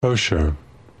Osho,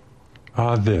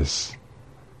 This,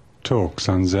 talks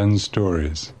on Zen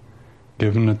stories,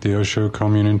 given at the Osho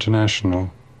Commune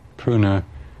International, Pune,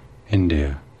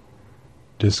 India.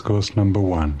 Discourse number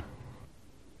 1.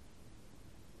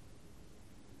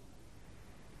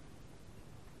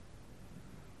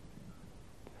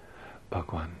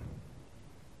 Bhagwan.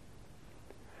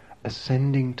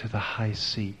 Ascending to the high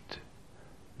seat,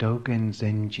 Dogen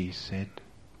Zenji said,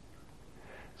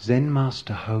 Zen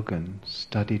Master Hogen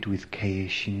studied with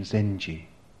Keishin Zenji.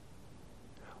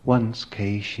 Once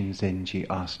Keishin Zenji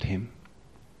asked him,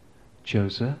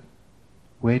 Josa,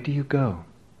 where do you go?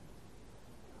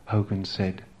 Hogen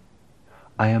said,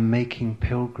 I am making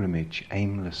pilgrimage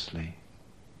aimlessly.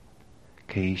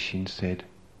 Keishin said,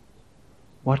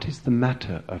 what is the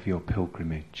matter of your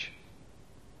pilgrimage?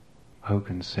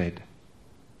 Hogen said,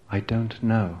 I don't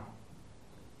know.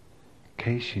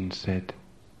 Keishin said,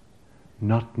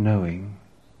 not knowing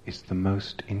is the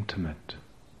most intimate.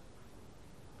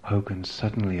 Hogen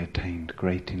suddenly attained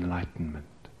great enlightenment.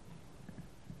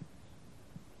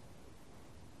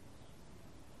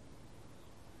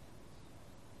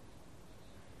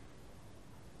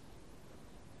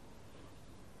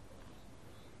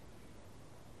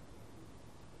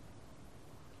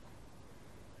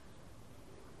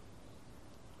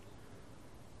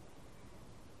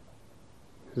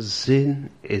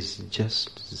 Zen is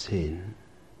just Zen.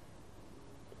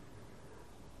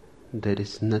 There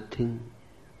is nothing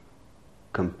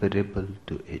comparable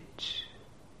to it.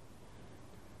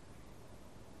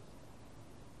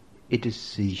 It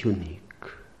is unique.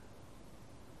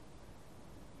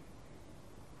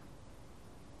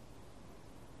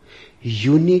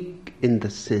 Unique in the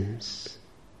sense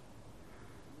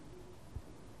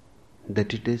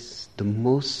that it is the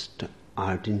most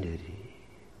ordinary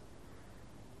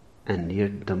and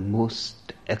yet the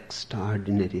most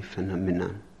extraordinary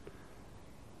phenomenon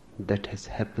that has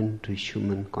happened to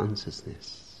human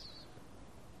consciousness.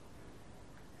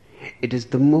 It is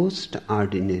the most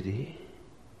ordinary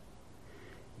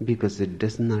because it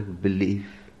does not believe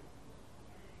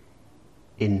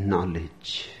in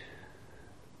knowledge.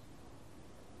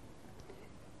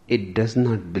 It does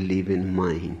not believe in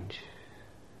mind.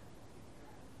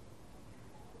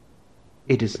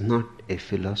 It is not a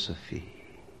philosophy,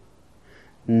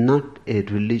 not a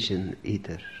religion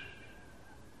either.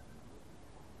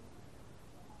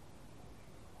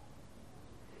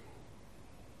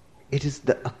 It is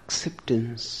the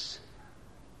acceptance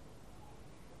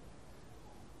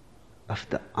of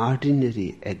the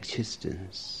ordinary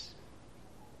existence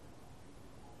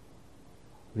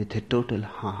with a total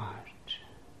heart,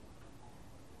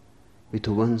 with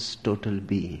one's total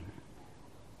being,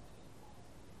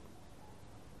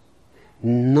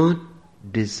 not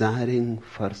desiring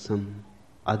for some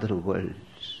other world,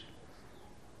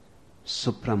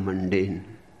 supramundane,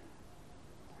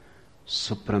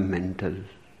 supramental.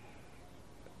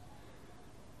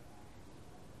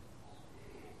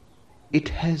 It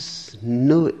has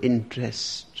no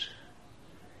interest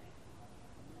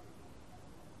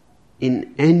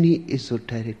in any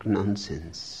esoteric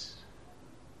nonsense,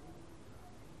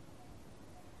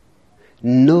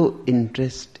 no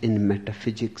interest in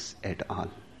metaphysics at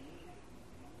all.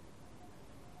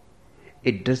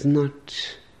 It does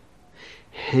not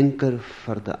hanker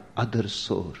for the other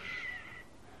source.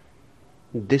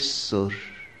 This source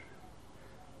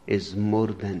is more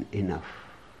than enough.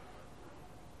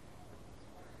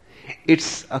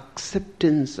 Its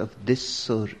acceptance of this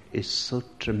source is so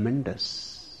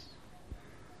tremendous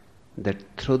that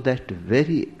through that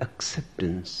very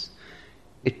acceptance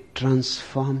it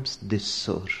transforms this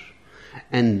source,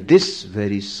 and this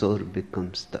very source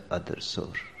becomes the other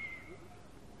source.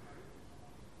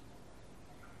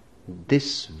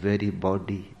 This very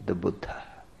body, the Buddha,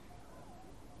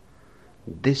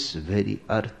 this very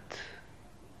earth,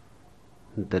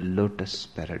 the lotus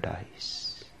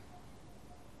paradise.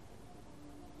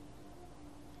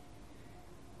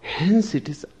 Hence it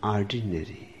is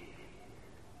ordinary.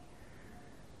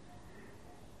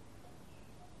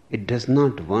 It does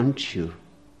not want you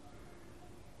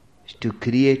to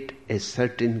create a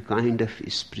certain kind of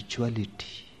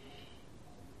spirituality,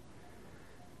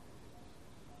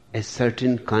 a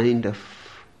certain kind of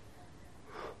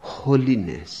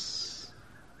holiness.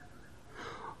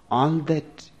 All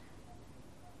that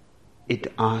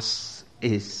it asks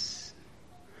is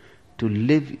to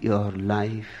live your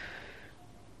life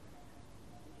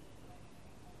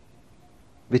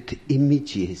with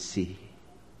immediacy,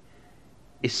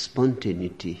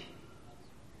 spontaneity,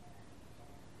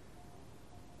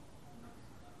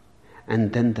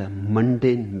 and then the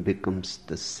mundane becomes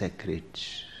the sacred.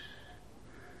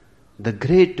 The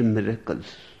great miracle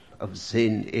of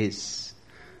Zen is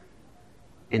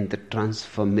in the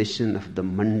transformation of the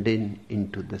mundane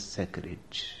into the sacred.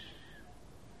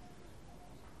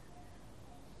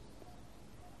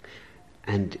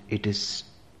 And it is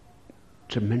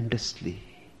tremendously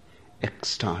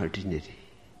extraordinary,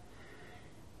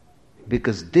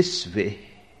 because this way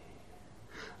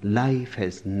life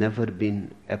has never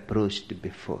been approached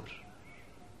before.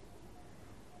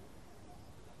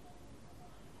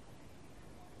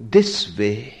 This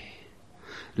way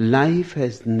life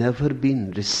has never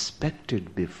been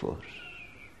respected before.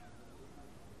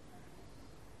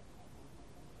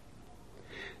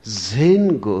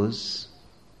 Zen goes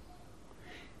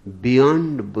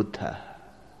beyond Buddha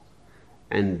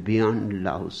and beyond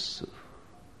Lao Tzu.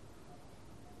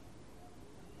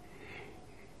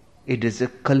 It is a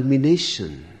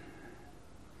culmination,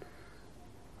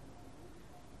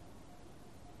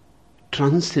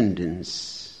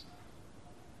 transcendence,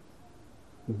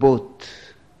 both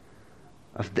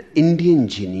of the Indian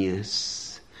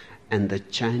genius and the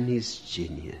Chinese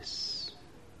genius.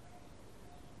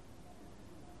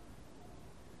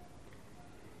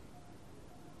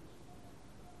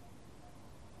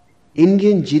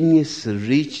 Indian genius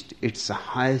reached its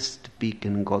highest peak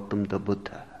in Gautam the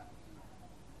Buddha,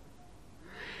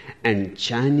 and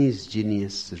Chinese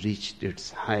genius reached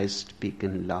its highest peak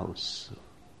in Lao Tzu.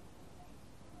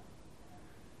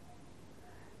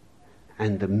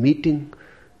 And the meeting,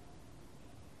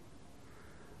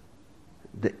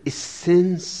 the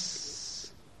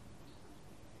essence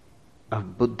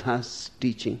of Buddha's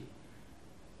teaching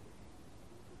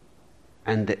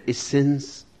and the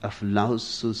essence of Lao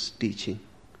Tzu's teaching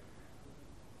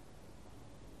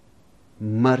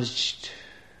merged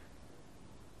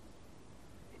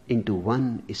into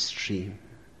one stream,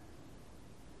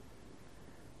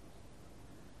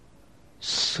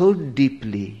 so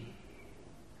deeply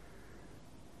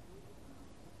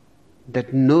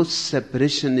that no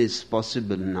separation is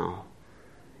possible now.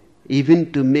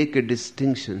 Even to make a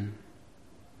distinction,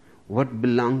 what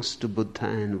belongs to Buddha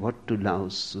and what to Lao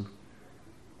Tzu,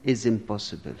 is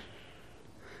impossible.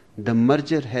 The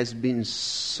merger has been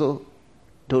so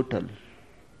total.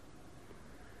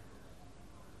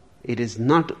 It is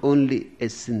not only a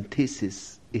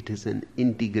synthesis, it is an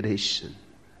integration.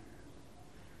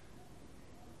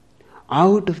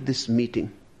 Out of this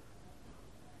meeting,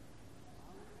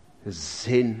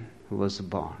 Zen was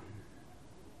born.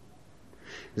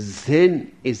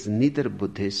 Zen is neither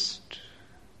Buddhist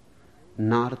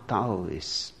nor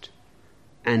Taoist,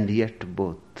 and yet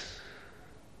both.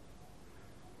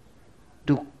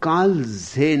 To call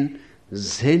Zen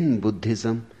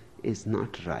Buddhism is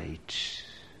not right,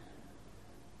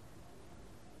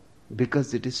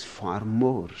 because it is far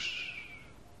more.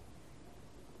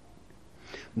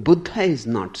 Buddha is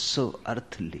not so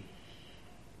earthly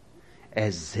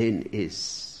as Zen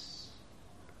is.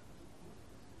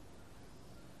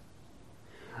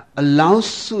 A Lao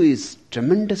Tzu is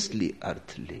tremendously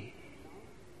earthly.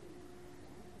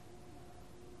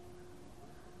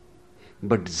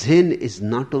 But Zen is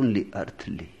not only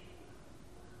earthly.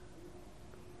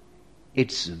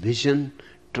 Its vision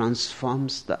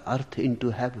transforms the earth into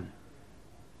heaven.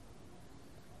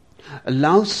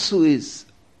 Lao Tzu is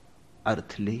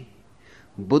earthly,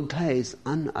 Buddha is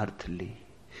unearthly,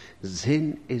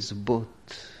 Zen is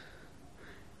both.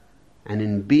 And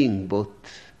in being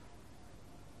both,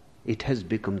 it has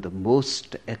become the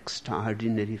most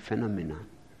extraordinary phenomenon.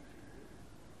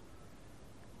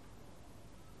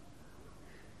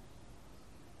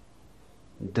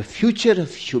 The future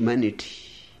of humanity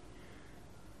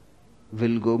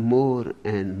will go more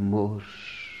and more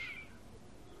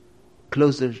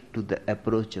closer to the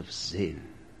approach of Zen.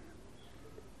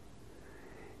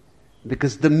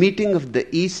 Because the meeting of the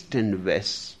East and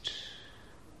West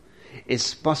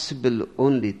is possible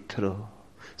only through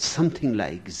something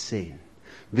like Zen,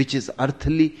 which is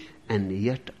earthly and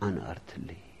yet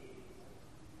unearthly.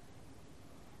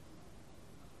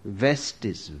 West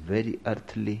is very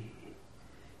earthly,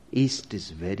 East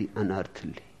is very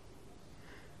unearthly.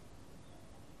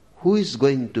 Who is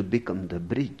going to become the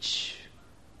bridge?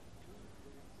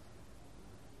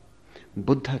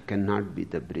 Buddha cannot be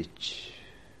the bridge.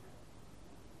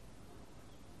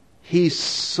 He is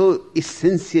so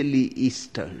essentially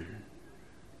Eastern.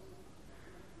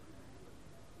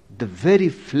 The very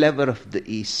flavor of the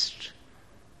East,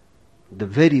 the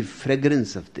very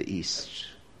fragrance of the East,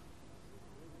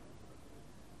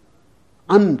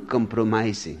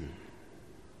 uncompromising.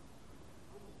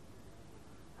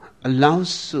 A Lao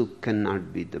Tzu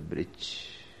cannot be the bridge.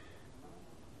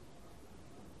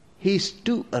 He is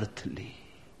too earthly.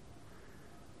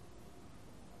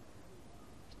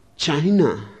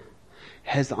 China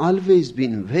has always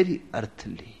been very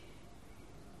earthly.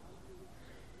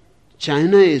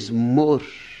 China is more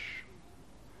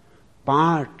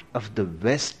part of the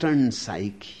Western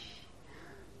psyche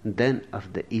than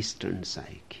of the Eastern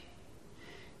psyche.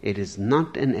 It is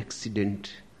not an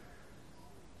accident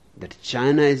that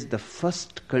China is the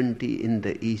first country in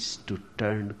the East to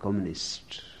turn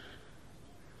communist,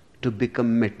 to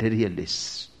become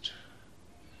materialist,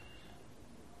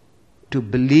 to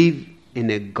believe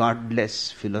in a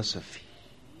godless philosophy,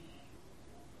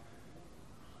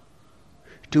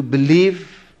 to believe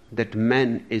that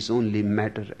man is only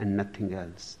matter and nothing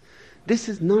else. This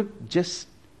is not just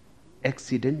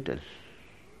accidental.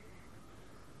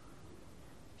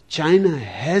 China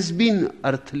has been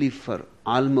earthly for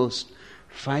almost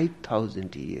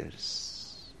 5,000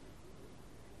 years.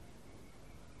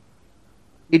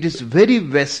 It is very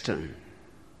Western.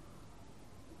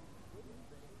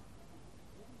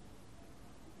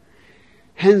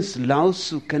 Hence, Lao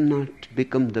Tzu cannot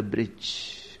become the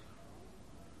bridge.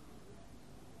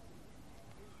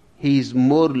 He is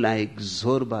more like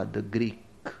Zorba the Greek.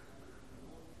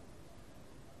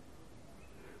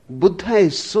 Buddha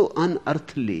is so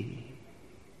unearthly,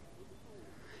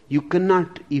 you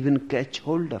cannot even catch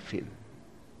hold of him.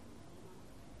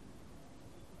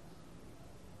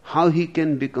 How he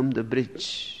can become the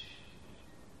bridge?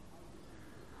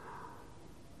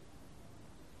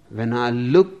 When I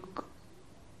look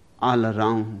all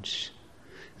around,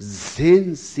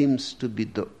 Zen seems to be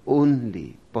the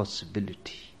only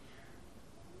possibility.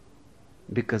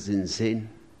 Because in Zen,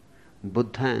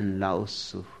 Buddha and Lao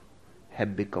Tzu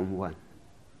have become one.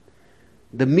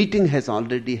 The meeting has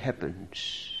already happened.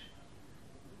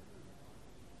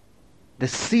 The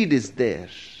seed is there.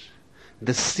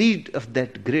 The seed of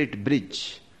that great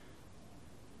bridge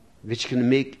which can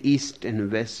make East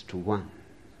and West one.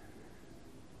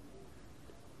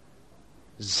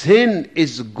 Zen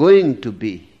is going to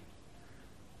be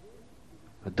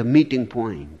the meeting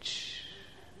point.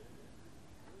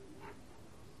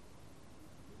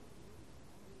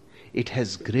 It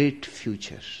has great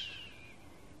future,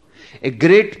 a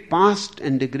great past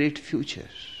and a great future.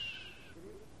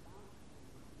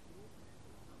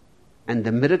 And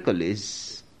the miracle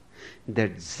is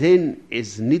that Zen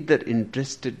is neither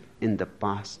interested in the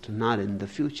past nor in the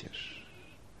future.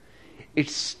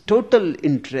 Its total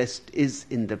interest is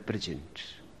in the present.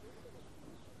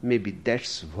 Maybe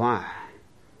that's why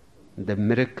the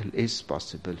miracle is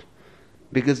possible.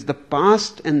 Because the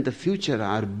past and the future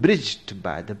are bridged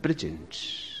by the present.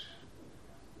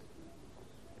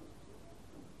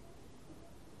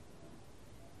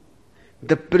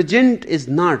 The present is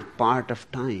not part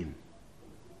of time.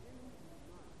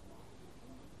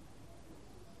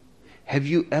 Have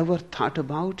you ever thought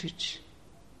about it?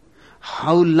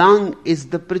 How long is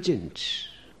the present?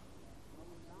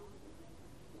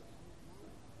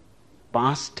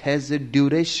 Past has a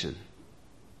duration.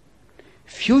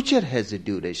 Future has a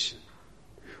duration.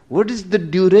 What is the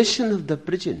duration of the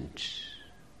present?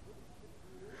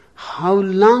 How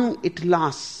long it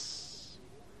lasts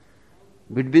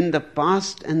between the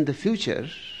past and the future?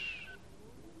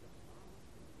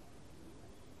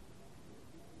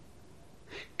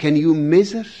 Can you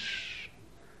measure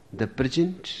the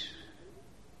present?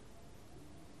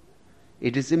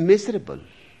 It is immeasurable.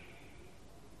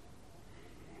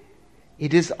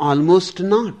 It is almost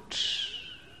not.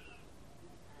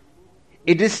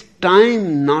 It is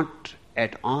time not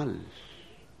at all.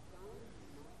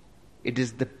 It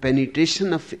is the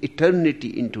penetration of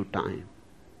eternity into time.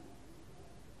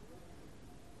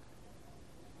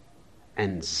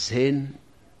 And Zen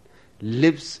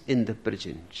lives in the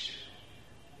present.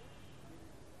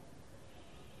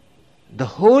 The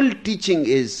whole teaching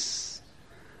is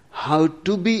how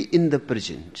to be in the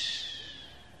present.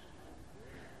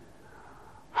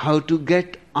 How to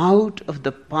get out of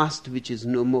the past which is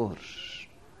no more.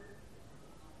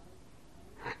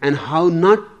 And how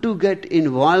not to get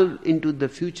involved into the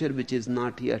future which is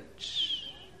not yet.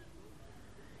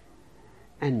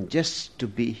 And just to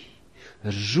be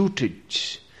rooted,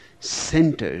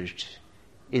 centered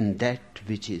in that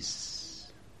which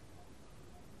is.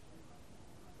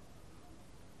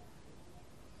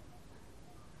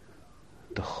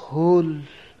 The whole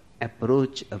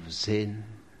approach of Zen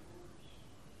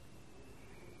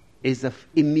is of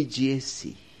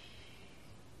immediacy.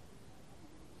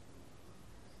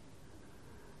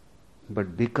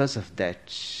 But because of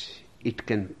that, it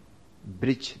can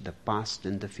bridge the past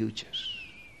and the future.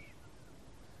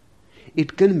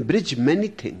 It can bridge many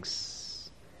things.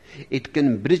 It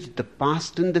can bridge the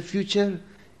past and the future.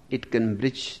 It can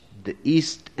bridge the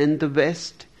East and the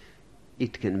West.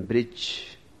 It can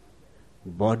bridge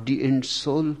body and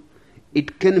soul,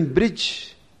 it can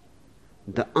bridge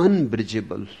the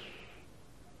unbridgeable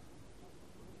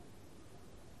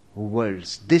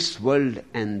worlds, this world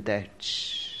and that,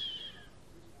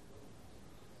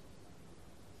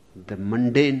 the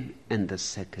mundane and the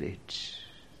sacred.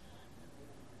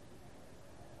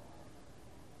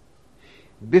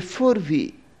 Before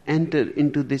we enter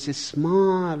into this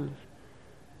small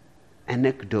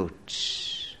anecdote,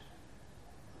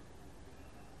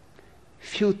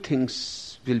 few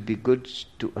things will be good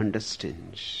to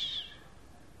understand.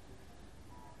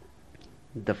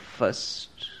 The first,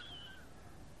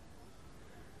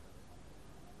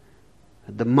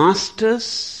 the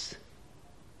masters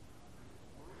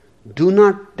do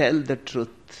not tell the truth.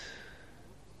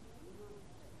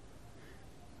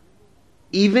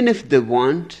 Even if they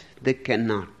want, they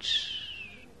cannot.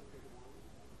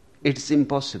 It's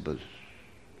impossible.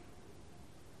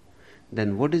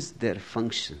 Then what is their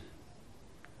function?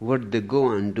 What they go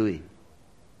on doing?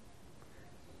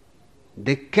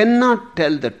 They cannot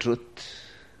tell the truth,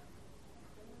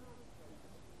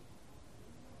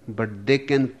 but they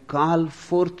can call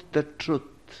forth the truth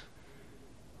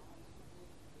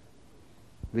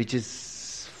which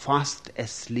is fast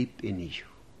asleep in you.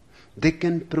 They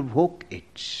can provoke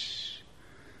it.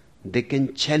 They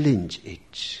can challenge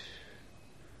it.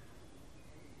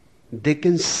 They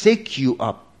can shake you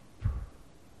up.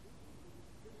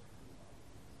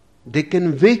 They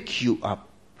can wake you up.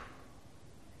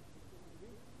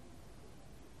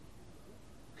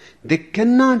 They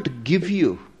cannot give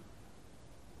you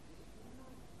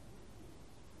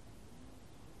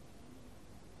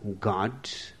God,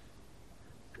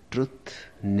 truth,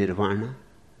 nirvana,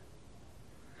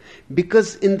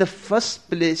 because in the first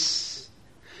place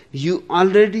you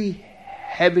already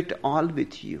have it all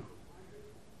with you.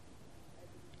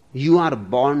 You are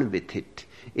born with it.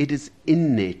 It is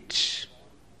innate.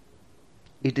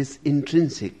 It is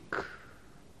intrinsic.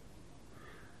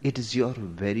 It is your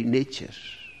very nature.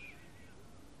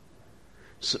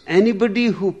 So anybody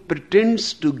who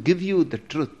pretends to give you the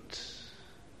truth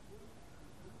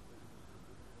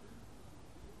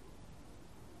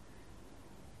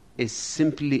is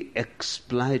simply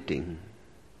exploiting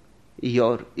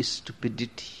your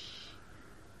stupidity,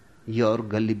 your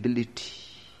gullibility.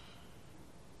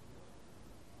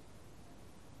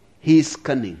 He is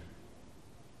cunning.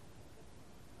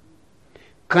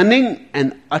 Cunning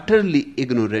and utterly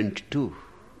ignorant too.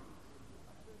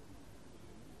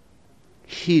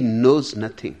 He knows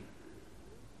nothing.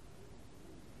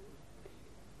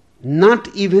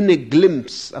 Not even a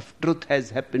glimpse of truth has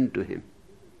happened to him.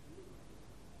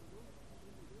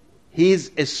 He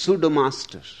is a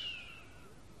pseudo-master.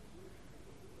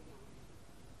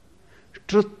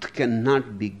 Truth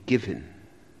cannot be given.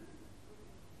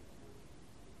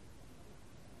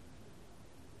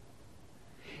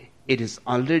 It is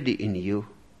already in you.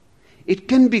 It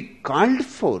can be called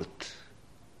forth.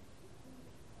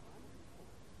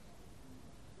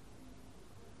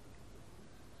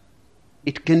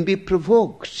 It can be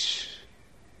provoked.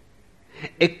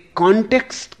 A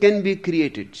context can be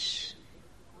created.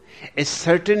 A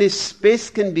certain space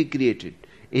can be created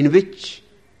in which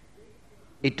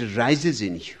it rises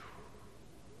in you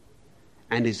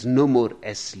and is no more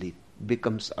asleep,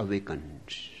 becomes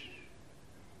awakened.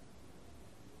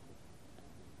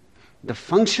 The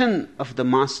function of the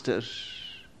master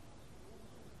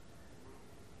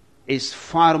is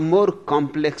far more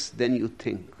complex than you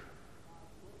think.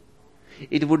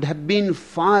 It would have been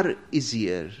far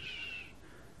easier,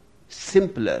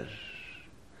 simpler,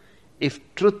 if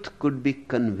truth could be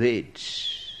conveyed.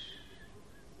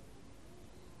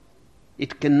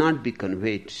 It cannot be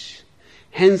conveyed.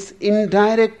 Hence,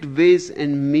 indirect ways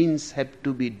and means have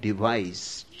to be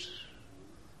devised.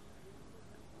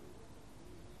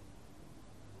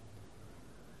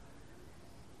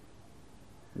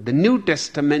 The New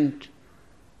Testament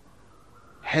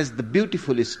has the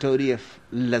beautiful story of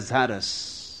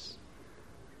Lazarus.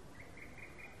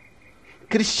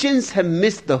 Christians have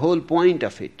missed the whole point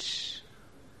of it.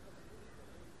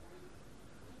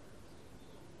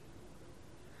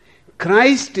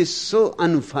 Christ is so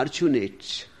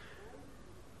unfortunate.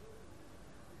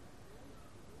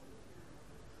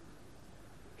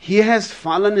 He has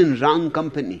fallen in wrong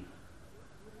company.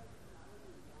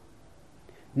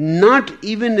 Not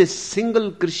even a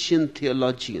single Christian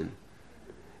theologian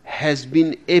has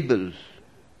been able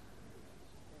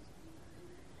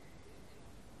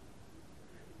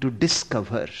to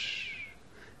discover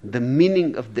the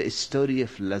meaning of the story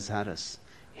of Lazarus,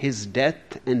 his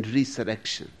death and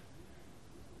resurrection.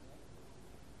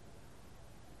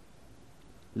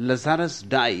 Lazarus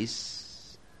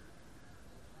dies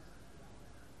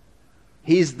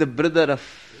He is the brother of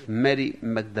Mary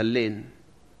Magdalene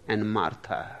and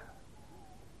Martha,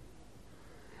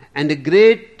 and a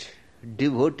great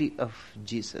devotee of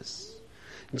Jesus.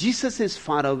 Jesus is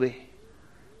far away.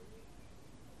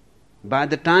 By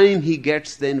the time he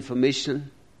gets the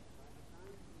information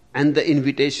and the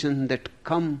invitation that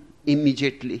come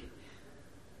immediately,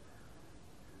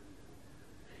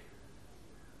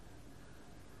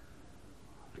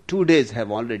 two days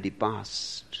have already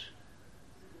passed.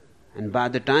 And by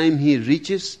the time he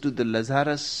reaches to the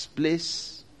Lazarus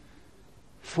place,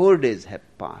 4 days have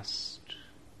passed.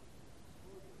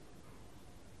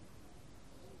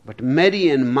 But Mary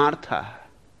and Martha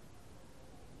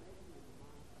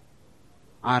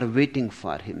are waiting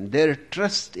for him. Their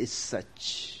trust is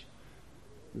such.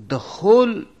 The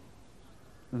whole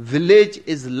village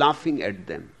is laughing at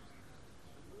them.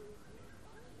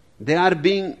 They are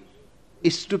being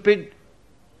stupid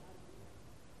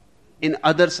in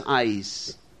others'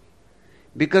 eyes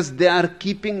because they are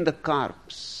keeping the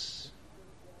corpse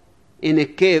in a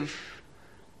cave.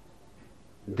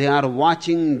 They are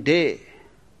watching day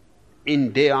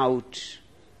in, day out,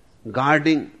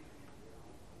 guarding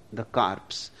the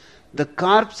corpse. The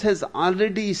corpse has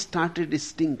already started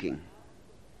stinking.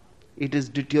 It is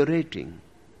deteriorating.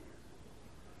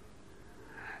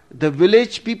 The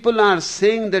village people are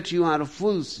saying that you are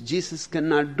fools. Jesus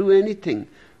cannot do anything.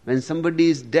 When somebody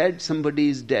is dead, somebody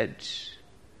is dead.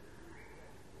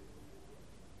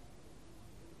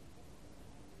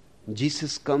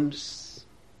 Jesus comes.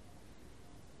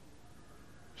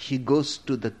 He goes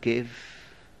to the cave.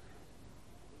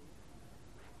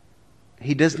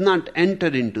 He does not enter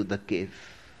into the cave.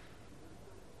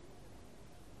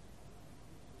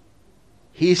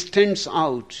 He stands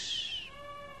out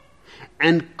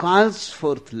and calls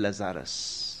forth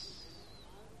Lazarus.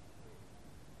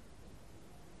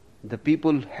 The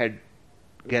people had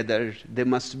gathered. They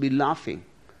must be laughing.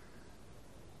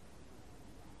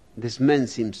 This man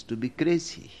seems to be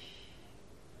crazy.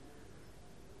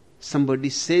 Somebody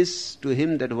says to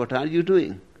him that, what are you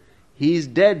doing? He is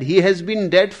dead. He has been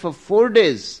dead for 4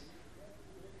 days.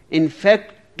 In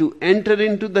fact, to enter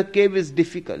into the cave is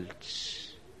difficult.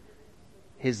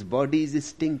 His body is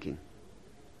stinking.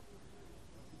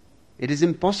 It is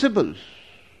impossible.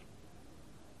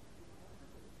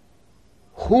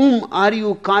 Whom are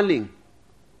you calling?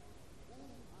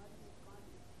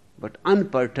 But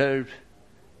unperturbed,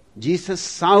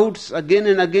 Jesus shouts again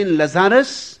and again,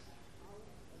 Lazarus,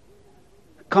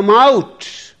 come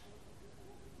out.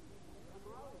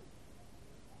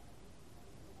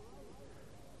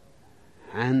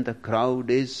 And the crowd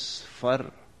is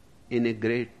in a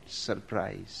great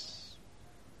surprise.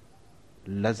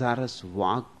 Lazarus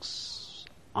walks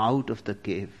out of the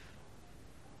cave,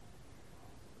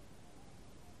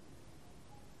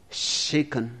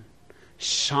 shaken,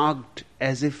 shocked,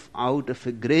 as if out of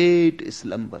a great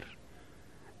slumber,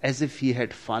 as if he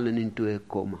had fallen into a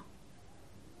coma.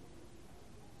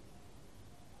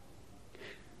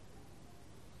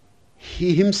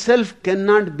 He himself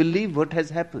cannot believe what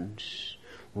has happened.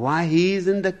 Why he is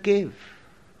in the cave?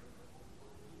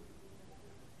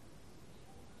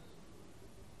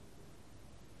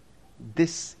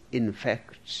 This, in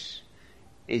fact,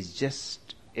 is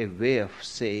just a way of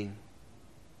saying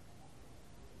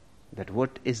that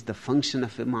what is the function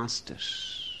of a master?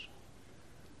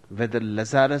 Whether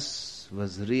Lazarus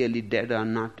was really dead or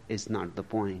not is not the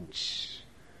point.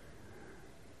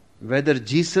 Whether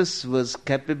Jesus was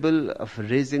capable of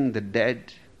raising the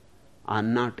dead or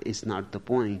not is not the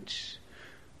point.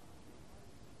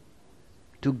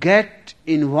 To get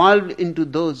involved into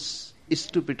those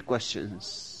stupid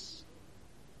questions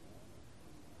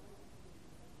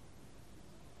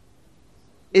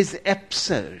is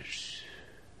absurd.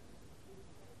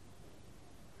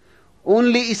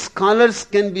 Only scholars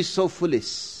can be so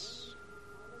foolish.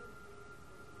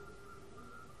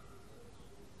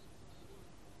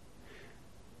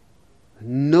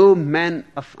 No man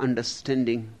of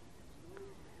understanding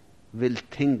will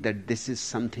think that this is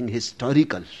something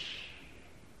historical.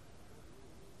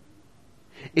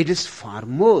 It is far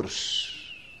more.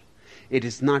 It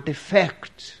is not a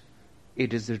fact.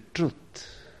 It is a truth.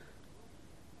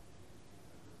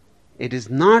 It is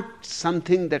not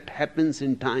something that happens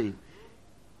in time.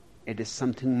 It is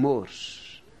something more.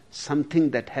 Something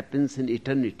that happens in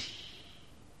eternity.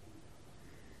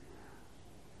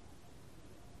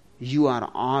 You are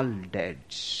all dead.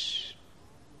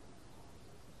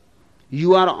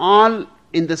 You are all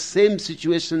in the same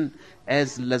situation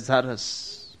as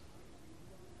Lazarus.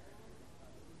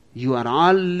 You are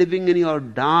all living in your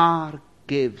dark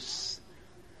caves.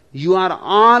 You are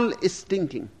all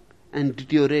stinking and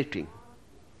deteriorating.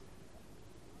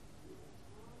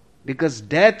 Because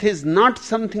death is not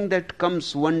something that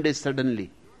comes one day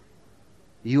suddenly.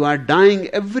 You are dying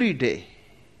every day.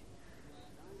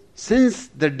 Since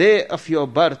the day of your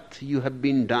birth, you have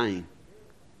been dying.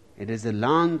 It is a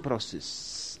long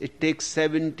process. It takes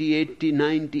 70, 80,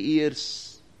 90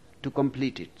 years to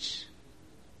complete it.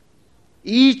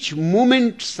 Each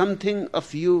moment something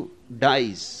of you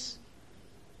dies.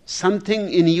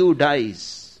 Something in you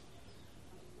dies.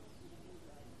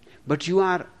 But you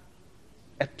are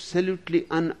absolutely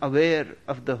unaware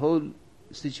of the whole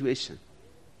situation.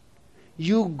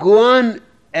 You go on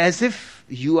as if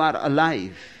you are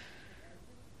alive.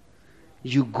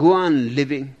 You go on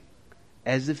living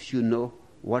as if you know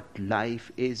what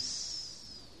life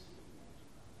is.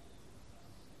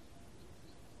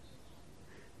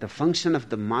 The function of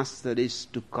the master is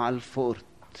to call forth,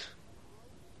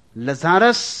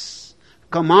 Lazarus,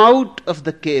 come out of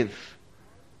the cave.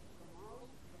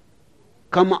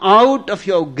 Come out of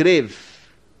your grave.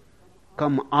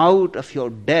 Come out of your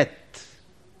death.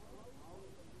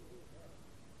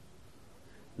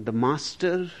 The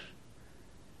master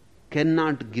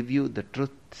cannot give you the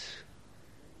truth,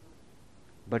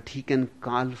 but he can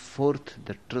call forth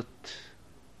the truth.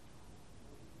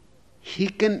 He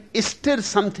can stir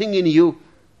something in you.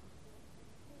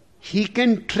 He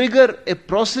can trigger a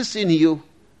process in you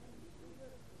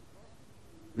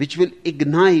which will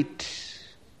ignite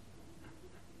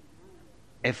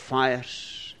a fire,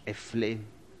 a flame.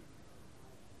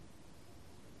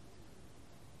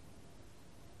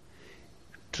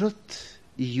 Truth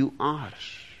you are.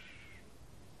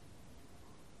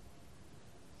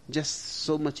 Just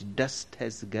so much dust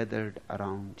has gathered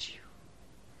around you.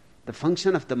 The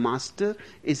function of the master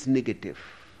is negative.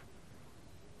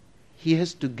 He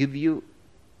has to give you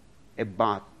a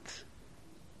bath,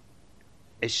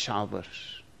 a shower,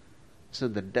 so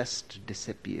the dust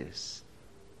disappears.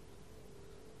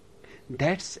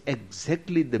 That's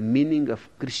exactly the meaning of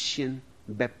Christian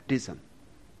baptism.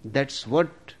 That's what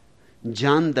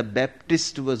John the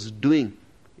Baptist was doing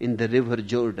in the river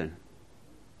Jordan.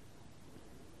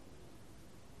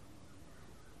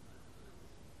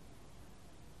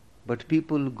 But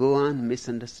people go on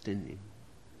misunderstanding.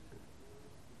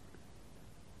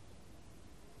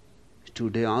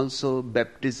 Today also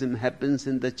baptism happens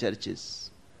in the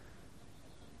churches.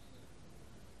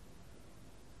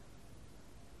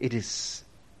 It is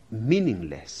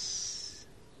meaningless.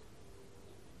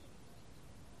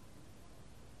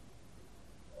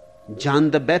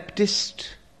 John the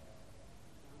Baptist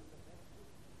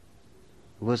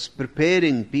was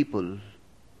preparing people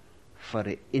for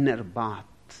an inner bath.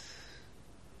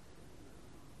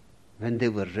 When they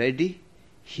were ready,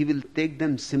 he will take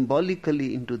them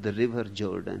symbolically into the river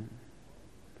Jordan.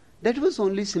 That was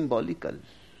only symbolical.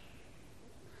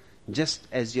 Just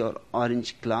as your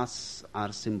orange glass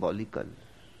are symbolical.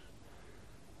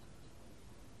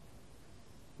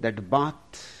 That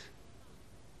bath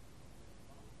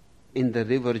in the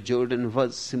river Jordan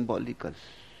was symbolical.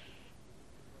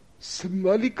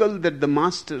 Symbolical that the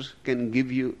master can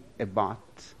give you a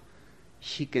bath.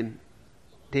 He can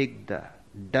take the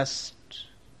dust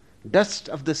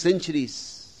of the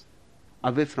centuries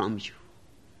away from you.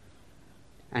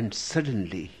 And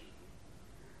suddenly,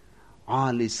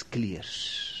 all is clear.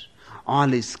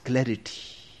 All is clarity.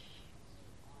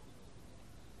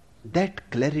 That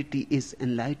clarity is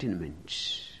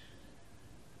enlightenment.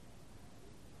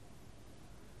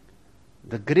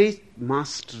 The great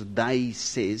master Dai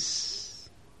says,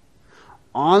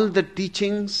 all the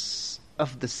teachings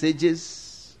of the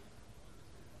sages,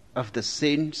 of the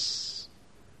saints,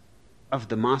 of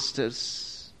the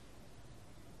masters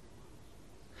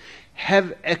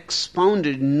have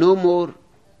expounded no more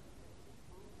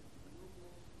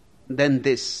than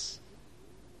this.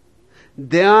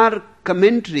 They are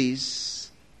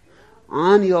commentaries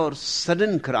on your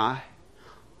sudden cry,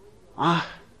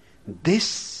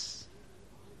 this.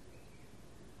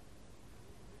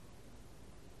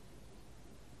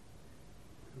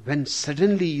 When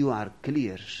suddenly you are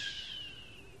clear,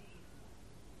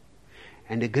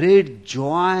 and a great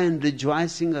joy and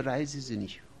rejoicing arises in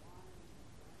you.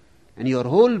 And your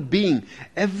whole being,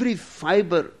 every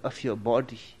fiber of your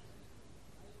body,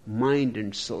 mind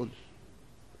and soul,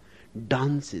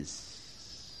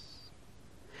 dances.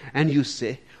 And you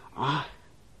say,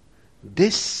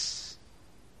 this.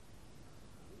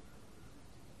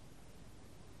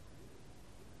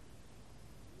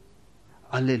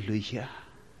 Alleluia.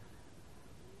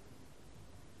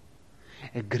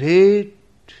 A great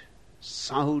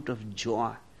shout of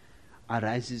joy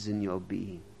arises in your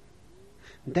being.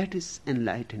 That is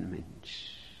enlightenment.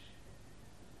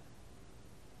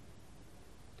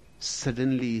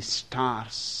 Suddenly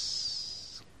stars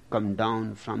come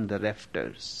down from the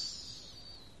rafters.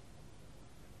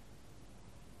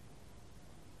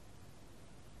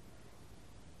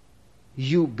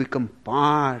 You become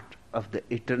part of the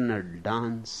eternal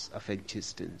dance of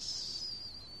existence.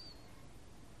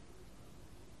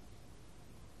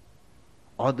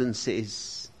 Auden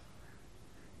says,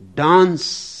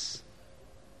 dance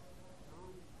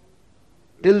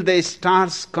till the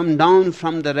stars come down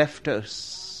from the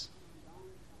rafters.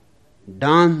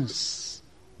 Dance,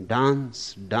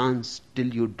 dance, dance till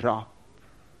you drop.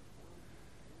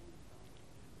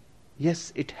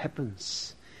 Yes, it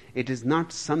happens. It is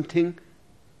not something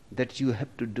that you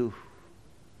have to do.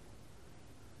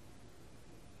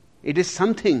 It is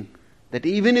something that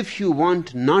even if you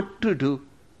want not to do,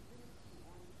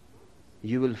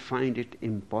 you will find it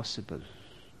impossible.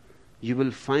 You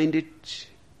will find it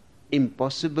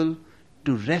impossible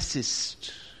to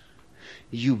resist.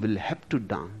 You will have to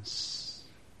dance.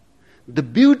 The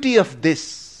beauty of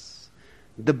this,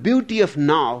 the beauty of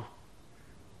now,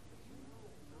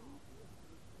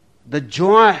 the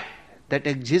joy that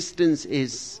existence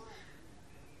is,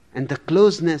 and the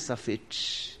closeness of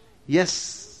it.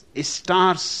 Yes,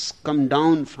 stars come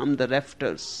down from the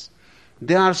rafters.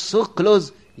 They are so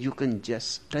close, you can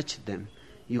just touch them.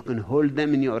 You can hold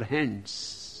them in your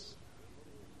hands.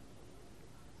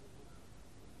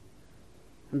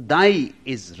 Dai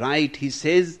is right. He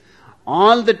says,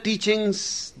 all the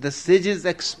teachings the sages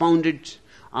expounded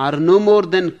are no more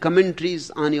than commentaries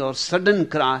on your sudden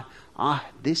cry, ah,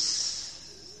 this.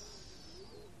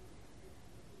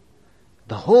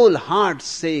 The whole heart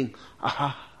saying,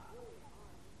 aha,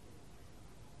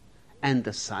 and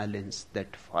the silence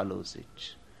that follows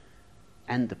it,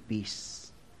 and the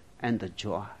peace, and the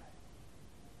joy,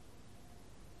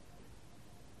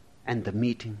 and the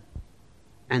meeting,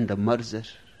 and the merger,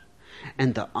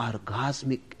 and the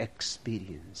orgasmic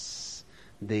experience,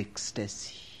 the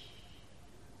ecstasy.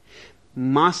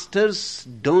 Masters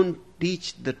don't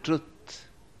teach the truth.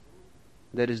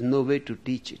 There is no way to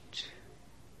teach it.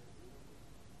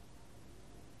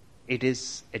 It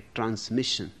is a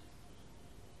transmission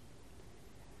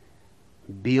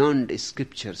beyond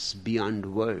scriptures,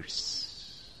 beyond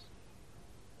words.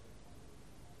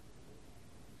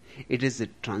 It is a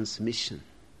transmission.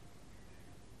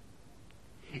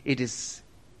 It is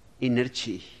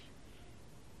energy,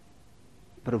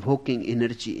 provoking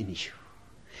energy in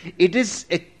you. It is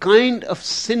a kind of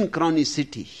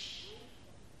synchronicity.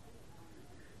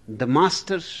 The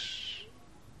master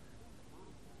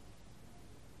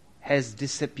has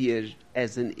disappeared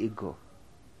as an ego.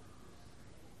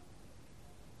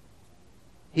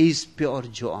 He is pure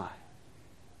joy.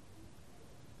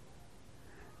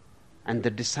 And the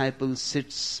disciple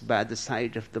sits by the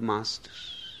side of the master.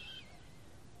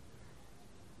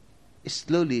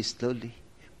 Slowly, slowly,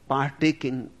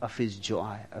 partaking of his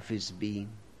joy, of his being.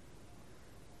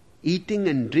 Eating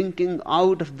and drinking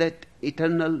out of that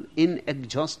eternal,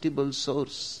 inexhaustible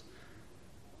source.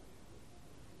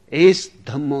 Es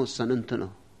Dhammo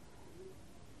Sanantano.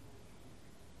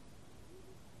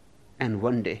 And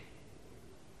one day,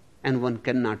 and one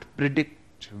cannot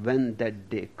predict when that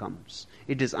day comes.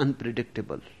 It is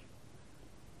unpredictable.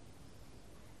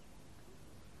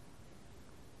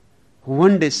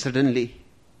 One day suddenly,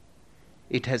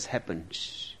 it has happened.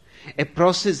 A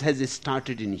process has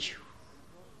started in you.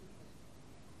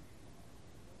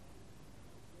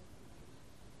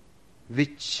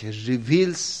 Which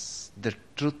reveals the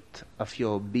truth of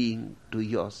your being to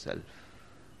yourself.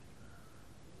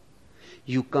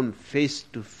 You come face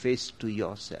to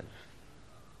yourself.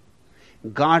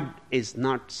 God is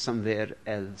not somewhere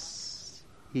else.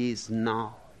 He is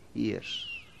now here.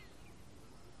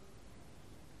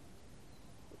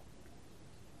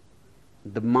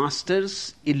 The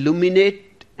masters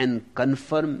illuminate and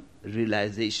confirm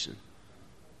realization.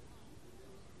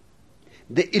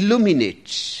 They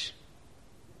illuminate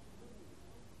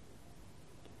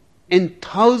in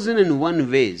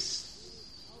 1,001 ways.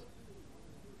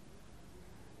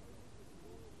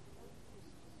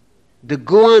 They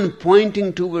go on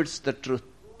pointing towards the truth,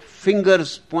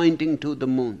 fingers pointing to the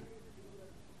moon.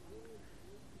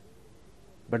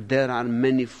 But there are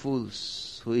many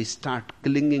fools who start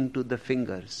clinging to the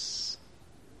fingers.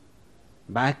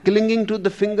 By clinging to the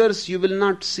fingers, you will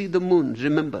not see the moon,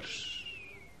 remember.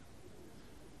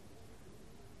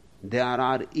 There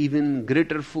are even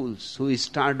greater fools who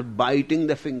start biting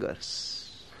the fingers.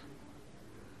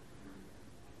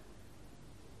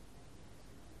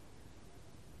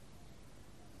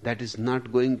 That is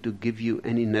not going to give you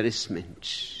any nourishment.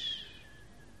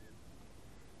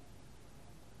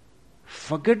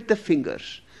 Forget the finger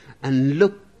and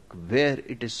look where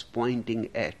it is pointing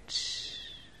at.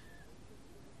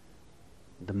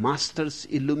 The masters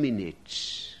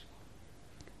illuminate.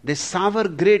 They shower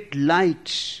great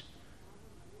light.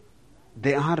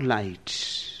 They are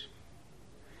light.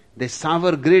 They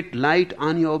shower great light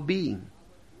on your being.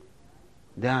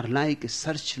 They are like a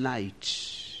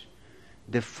searchlight.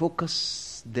 They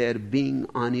focus their being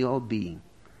on your being.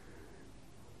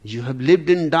 You have lived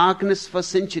in darkness for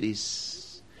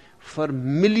centuries, for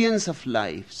millions of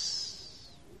lives.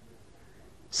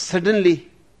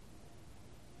 Suddenly,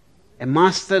 a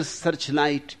master's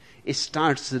searchlight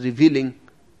starts revealing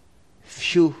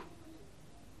few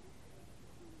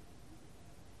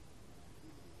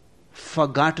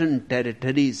forgotten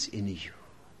territories in you.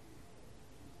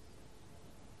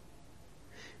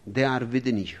 They are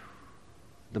within you.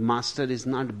 The master is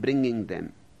not bringing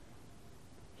them.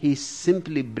 He is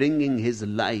simply bringing his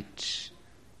light.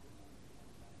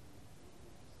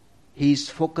 He is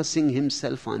focusing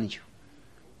himself on you.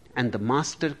 And the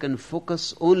master can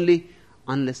focus only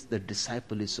unless the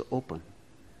disciple is open.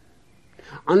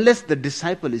 Unless the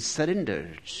disciple is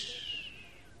surrendered.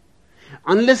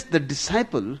 Unless the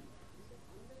disciple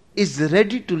is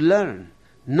ready to learn,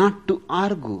 not to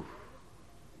argue.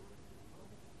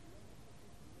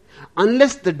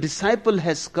 Unless the disciple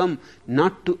has come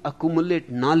not to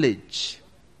accumulate knowledge,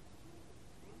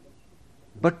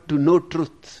 but to know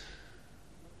truth.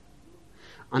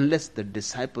 Unless the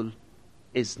disciple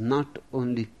is not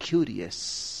only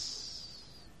curious,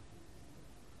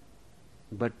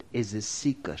 but is a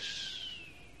seeker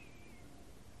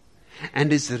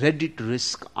and is ready to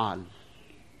risk all.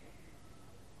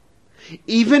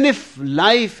 Even if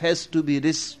life has to be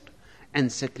risked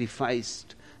and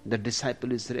sacrificed, the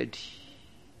disciple is ready.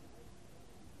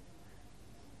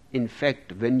 In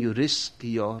fact, when you risk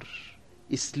your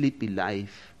sleepy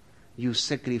life, you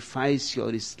sacrifice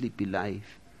your sleepy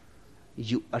life,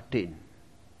 you attain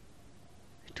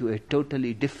to a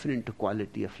totally different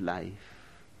quality of life.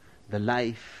 The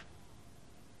life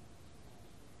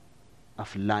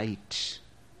of light,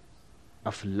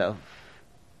 of love.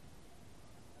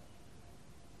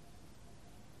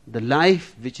 The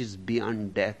life which is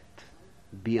beyond death,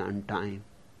 beyond time,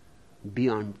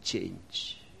 beyond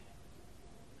change.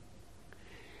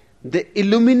 They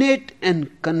illuminate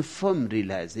and confirm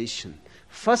realization.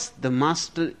 First, the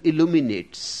master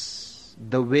illuminates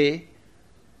the way,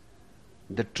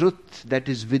 the truth that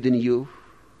is within you.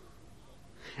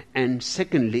 And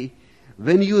secondly,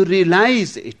 when you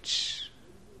realize it,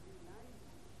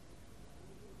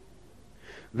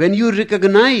 when you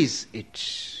recognize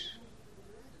it,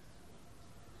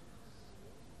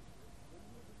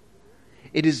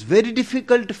 it is very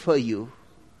difficult for you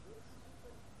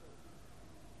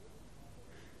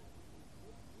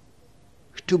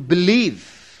to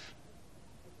believe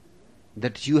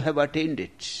that you have attained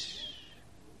it.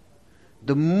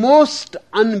 The most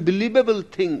unbelievable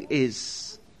thing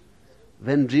is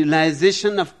when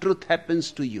realization of truth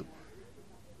happens to you.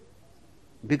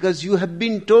 Because you have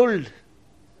been told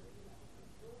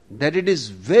that it is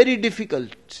very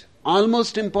difficult,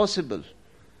 almost impossible,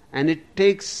 and it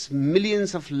takes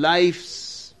millions of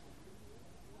lives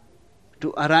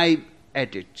to arrive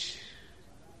at it.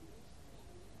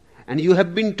 And you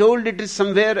have been told it is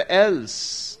somewhere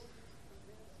else,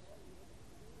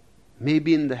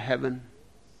 maybe in the heaven.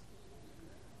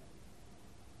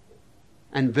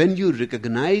 And when you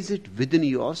recognize it within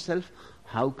yourself,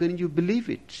 how can you believe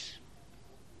it?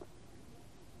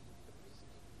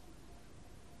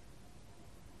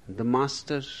 The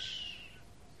master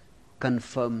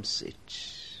confirms it.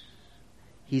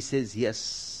 He says,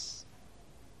 yes,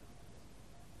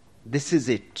 this is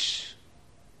it.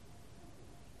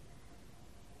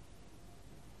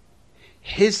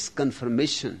 His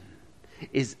confirmation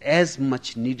is as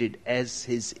much needed as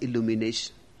his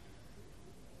illumination.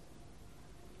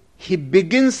 He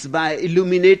begins by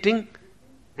illuminating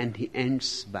and he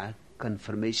ends by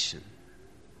confirmation.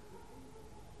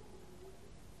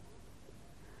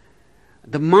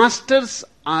 The masters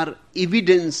are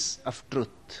evidence of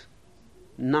truth,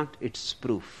 not its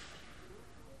proof.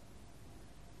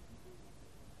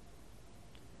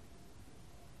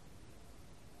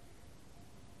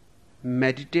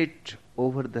 Meditate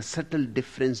over the subtle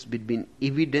difference between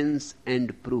evidence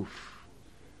and proof.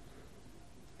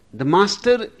 The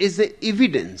master is the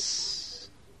evidence.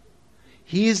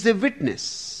 He is the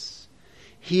witness.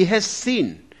 He has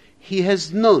seen, he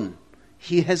has known,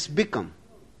 he has become.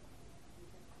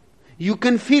 You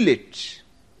can feel it.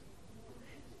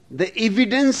 The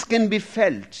evidence can be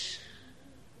felt.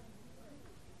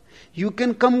 You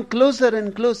can come closer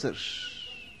and closer.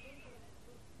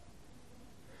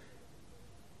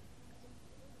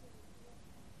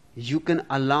 You can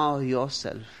allow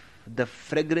yourself the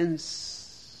fragrance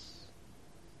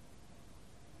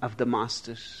of the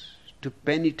Master to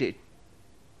penetrate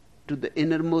to the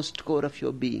innermost core of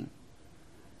your being.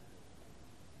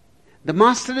 The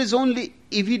Master is only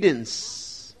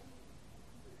evidence.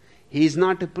 He is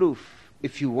not a proof.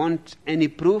 If you want any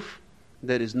proof,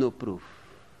 there is no proof.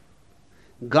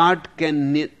 God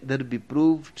can neither be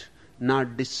proved nor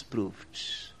disproved.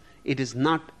 It is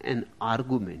not an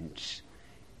argument.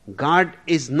 God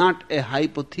is not a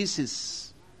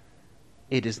hypothesis.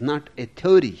 It is not a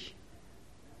theory.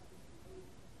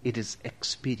 It is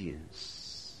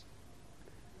experience.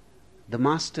 The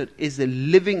Master is a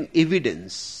living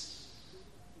evidence.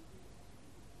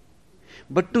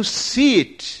 But to see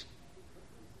it,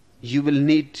 you will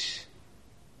need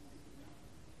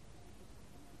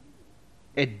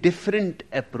a different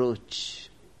approach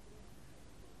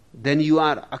than you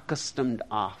are accustomed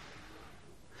of.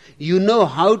 You know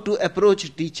how to approach a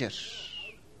teacher,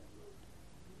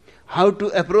 how to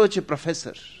approach a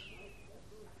professor,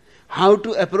 how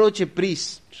to approach a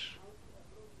priest.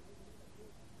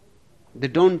 They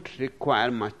don't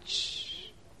require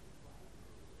much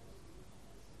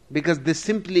because they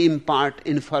simply impart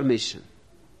information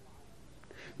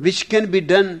which can be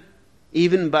done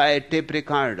even by a tape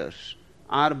recorder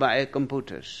or by a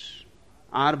computer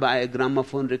or by a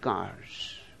gramophone record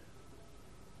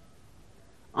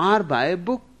or by a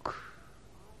book.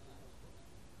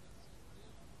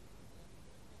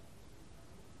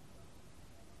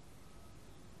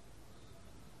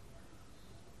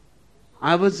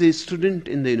 I was a student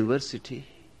in the university.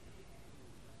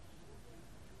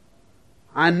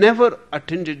 I never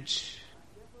attended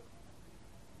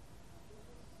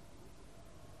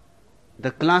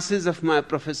the classes of my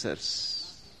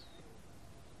professors.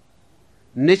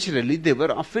 Naturally, they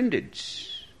were offended.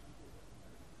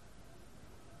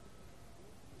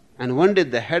 And one day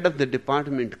the head of the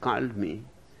department called me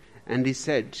and he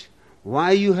said,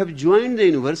 "Why you have joined the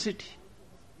university?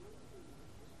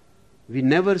 We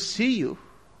never see you.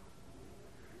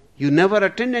 You never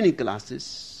attend any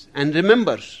classes. And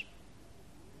remember,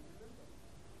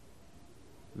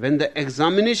 when the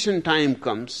examination time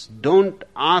comes, don't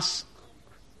ask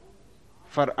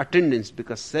for attendance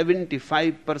because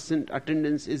 75%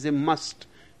 attendance is a must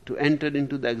to enter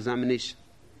into the examination."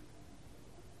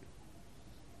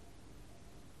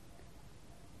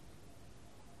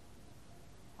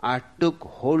 I took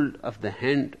hold of the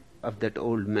hand of that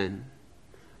old man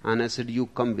and I said, "You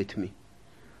come with me.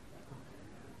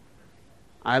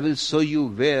 I will show you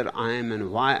where I am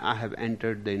and why I have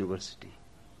entered the university."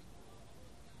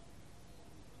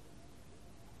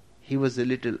 He was a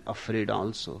little afraid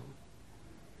also,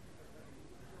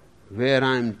 where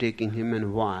I am taking him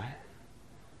and why.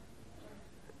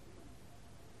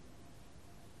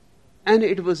 And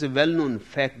it was a well-known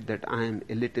fact that I am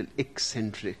a little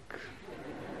eccentric.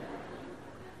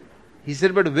 He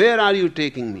said, "But where are you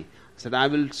taking me?" I said, "I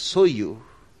will show you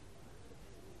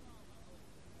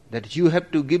that you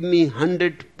have to give me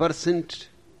 100%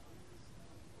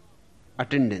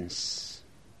 attendance.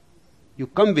 You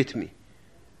come with me."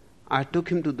 I took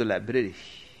him to the library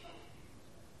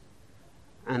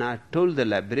and I told the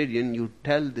librarian, "You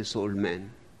tell this old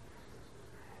man,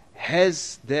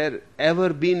 has there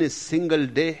ever been a single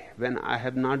day when I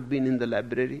have not been in the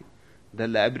library?" The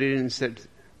librarian said,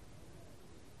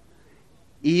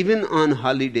 "Even on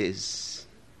holidays,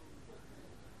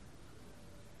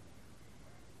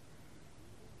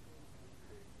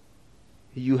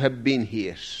 you have been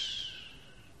here.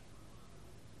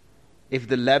 If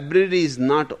the library is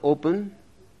not open,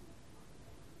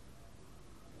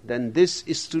 then this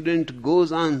student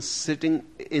goes on sitting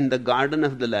in the garden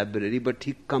of the library, but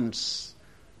he comes.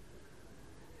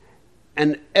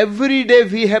 And every day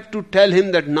we have to tell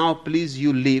him that now please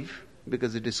you leave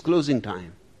because it is closing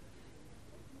time."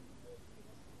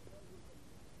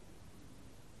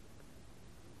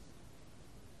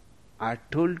 I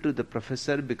told to the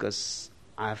professor because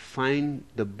I find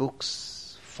the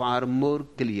books far more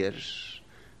clear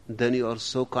than your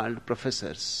so-called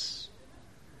professors.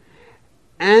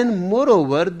 And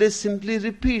moreover, they simply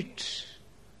repeat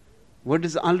what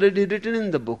is already written in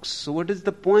the books. So what is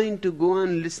the point to go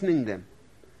on listening them?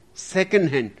 Second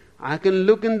hand, I can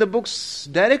look in the books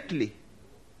directly.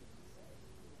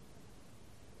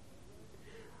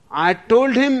 I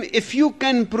told him, if you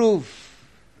can prove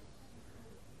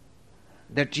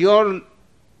that your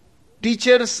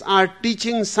teachers are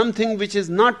teaching something which is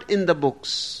not in the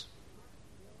books,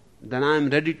 then I am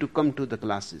ready to come to the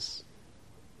classes.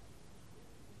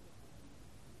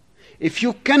 If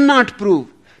you cannot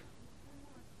prove,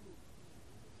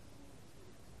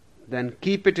 then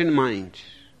keep it in mind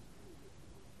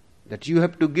that you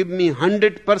have to give me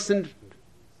 100%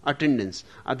 attendance,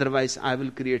 otherwise I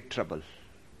will create trouble.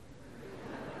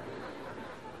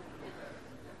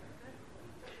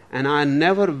 And I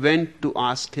never went to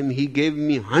ask him. He gave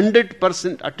me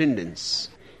 100% attendance.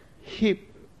 He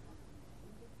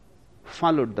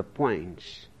followed the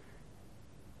points.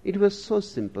 It was so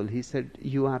simple. He said,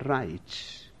 you are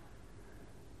right.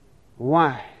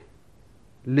 Why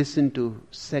listen to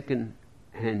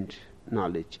second-hand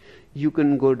knowledge? You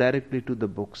can go directly to the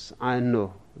books. I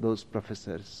know those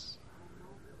professors.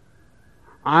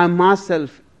 I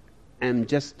myself am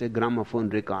just a gramophone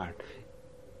record.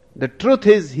 The truth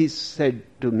is, he said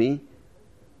to me,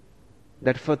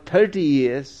 that for 30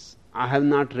 years I have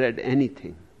not read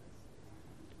anything.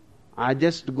 I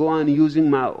just go on using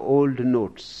my old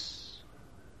notes.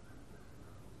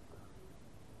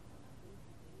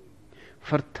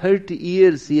 For 30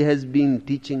 years he has been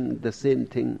teaching the same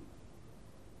thing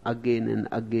again and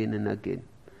again and again.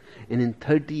 And in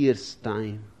 30 years'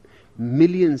 time,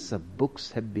 millions of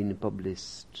books have been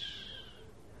published.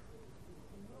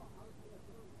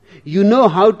 You know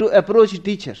how to approach a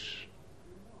teacher.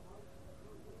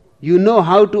 You know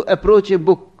how to approach a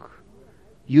book.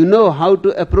 You know how to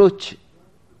approach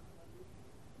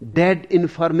dead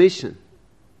information.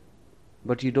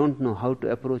 But you don't know how to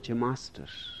approach a master.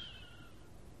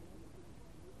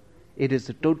 It is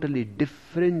a totally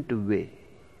different way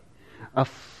of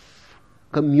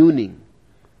communing.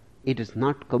 It is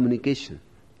not communication.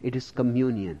 It is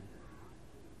communion.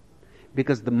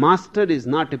 Because the master is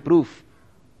not a proof,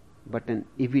 but an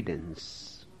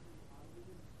evidence.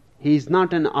 He is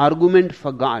not an argument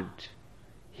for God.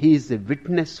 He is a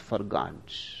witness for God.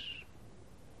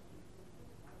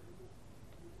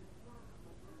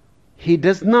 He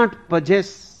does not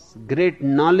possess great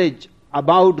knowledge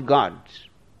about God.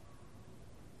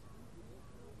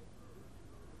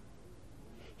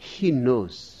 He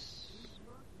knows.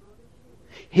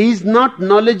 He is not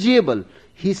knowledgeable.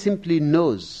 He simply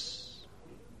knows.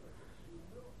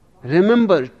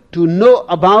 Remember, to know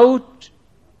about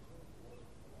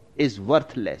is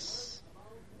worthless.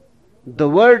 The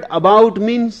word about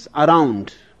means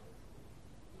around.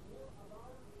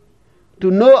 To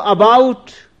know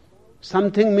about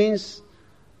something means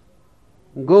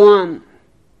go on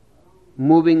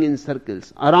moving in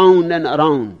circles, around and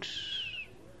around.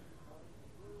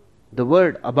 The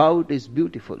word about is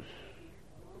beautiful.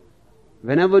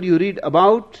 Whenever you read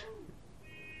about,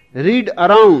 read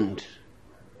around.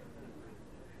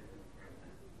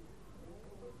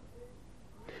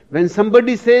 When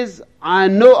somebody says, I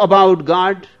know about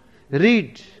God,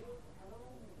 read.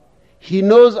 He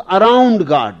knows around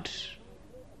God.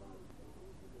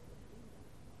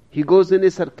 He goes in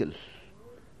a circle.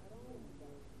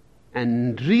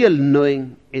 And real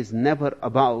knowing is never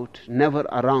about, never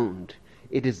around.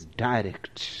 It is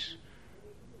direct.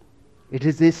 It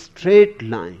is a straight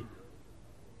line.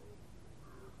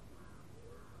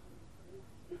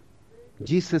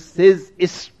 Jesus says,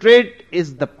 straight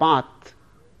is the path.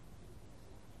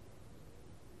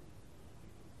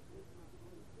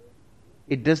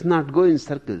 It does not go in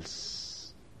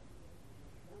circles.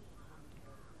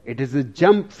 It is a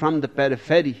jump from the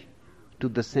periphery to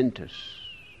the center.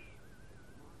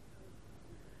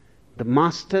 The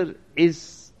master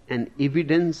is an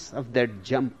evidence of that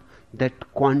jump,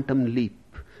 that quantum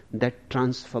leap, that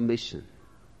transformation.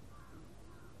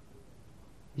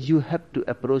 You have to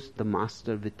approach the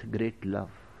master with great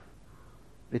love,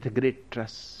 with a great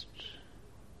trust,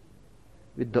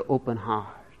 with the open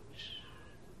heart.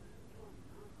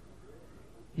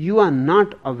 You are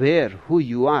not aware who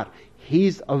you are. He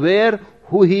is aware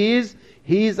who he is.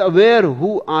 He is aware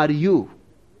who are you.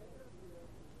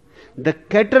 The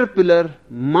caterpillar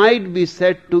might be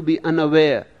said to be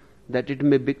unaware that it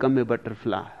may become a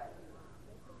butterfly.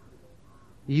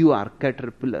 You are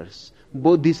caterpillars,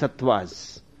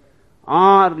 bodhisattvas.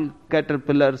 All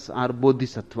caterpillars are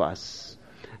bodhisattvas.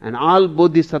 And all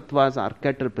bodhisattvas are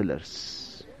caterpillars.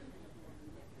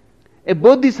 A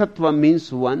bodhisattva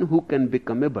means one who can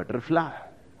become a butterfly,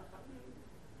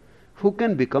 who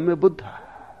can become a Buddha,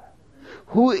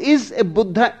 who is a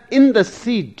Buddha in the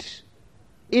seed,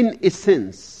 in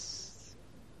essence.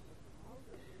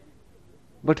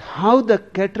 But how the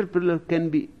caterpillar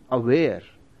can be aware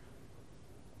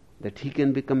that he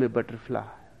can become a butterfly?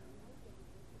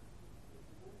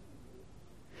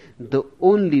 The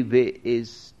only way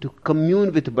is to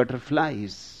commune with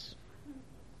butterflies.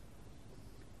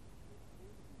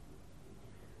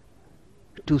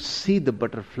 To see the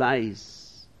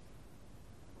butterflies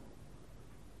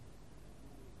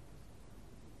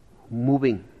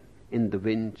moving in the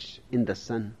wind, in the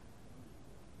sun.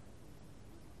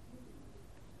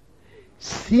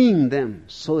 Seeing them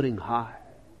soaring high.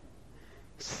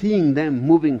 seeing them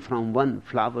moving from one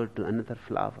flower to another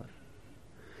flower,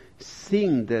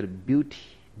 seeing their beauty,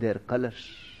 their colors,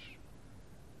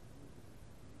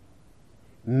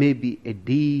 maybe a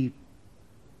deep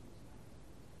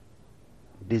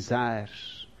desire,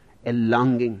 a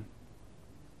longing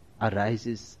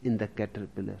arises in the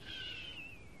caterpillar.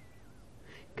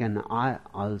 Can I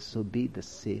also be the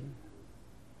same?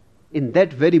 In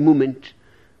that very moment,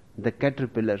 the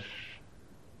caterpillar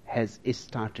has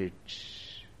started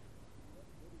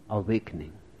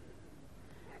awakening.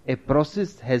 A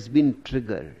process has been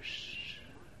triggered.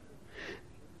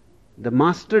 The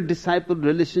master-disciple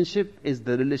relationship is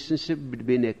the relationship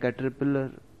between a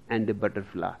caterpillar and a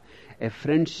butterfly, a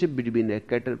friendship between a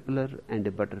caterpillar and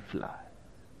a butterfly.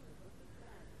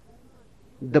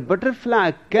 The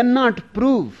butterfly cannot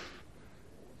prove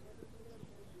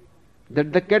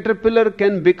that the caterpillar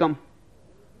can become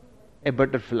a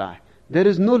butterfly. There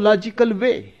is no logical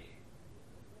way.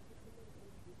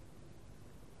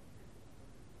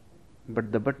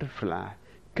 But the butterfly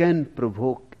can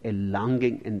provoke a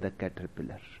longing in the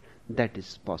caterpillar. That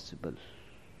is possible.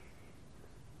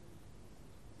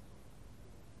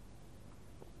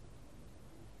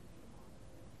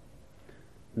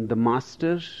 The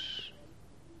master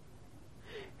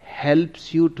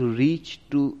helps you to reach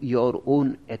to your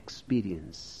own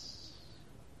experience.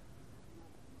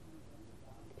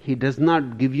 He does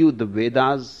not give you the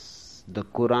Vedas, the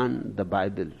Quran, the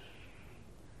Bible.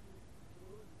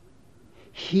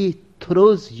 He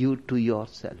throws you to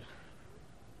yourself.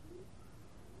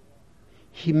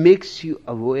 He makes you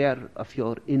aware of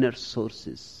your inner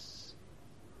sources.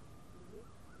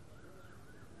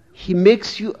 He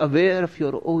makes you aware of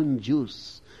your own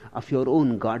juice, of your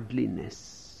own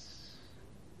godliness.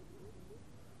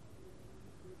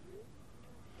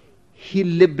 He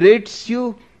liberates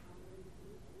you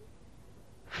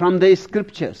from the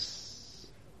scriptures.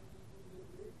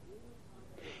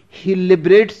 He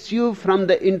liberates you from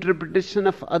the interpretation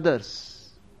of others.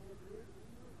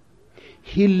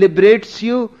 He liberates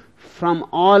you from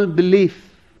all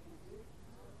belief.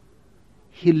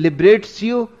 He liberates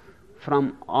you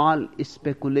from all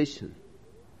speculation,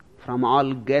 from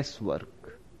all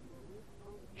guesswork.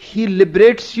 He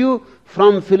liberates you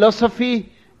from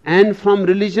philosophy and from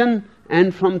religion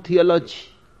and from theology.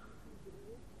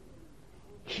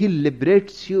 He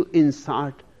liberates you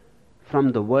inside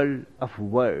from the world of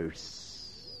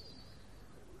words.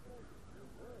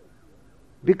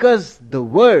 Because the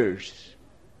words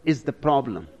is the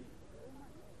problem.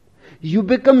 You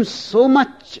become so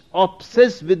much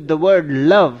obsessed with the word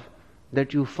love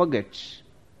that you forget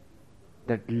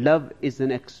that love is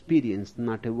an experience,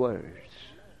 not a word.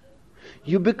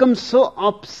 You become so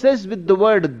obsessed with the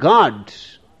word God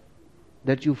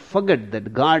that you forget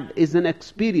that God is an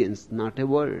experience, not a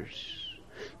word.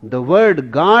 The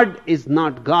word God is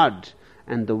not God,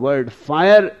 and the word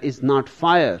fire is not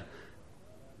fire,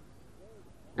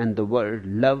 and the word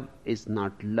love is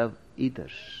not love either.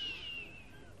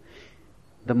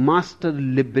 The master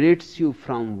liberates you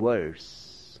from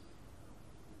words.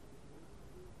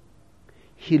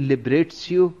 He liberates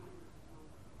you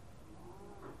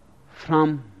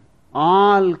from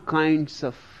all kinds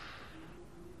of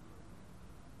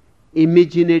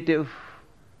imaginative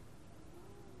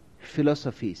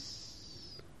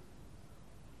philosophies.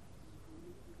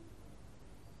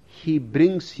 He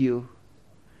brings you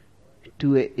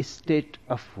to a state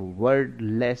of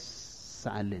wordless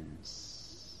silence.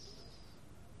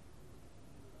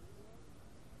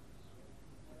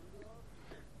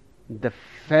 The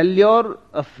failure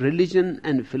of religion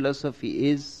and philosophy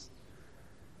is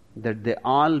that they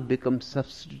all become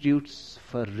substitutes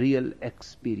for real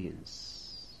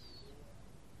experience.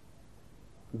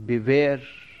 Beware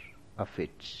of it.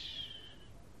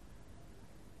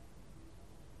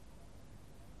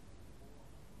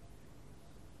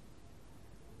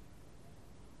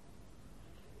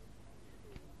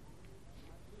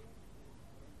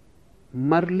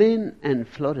 Merlin and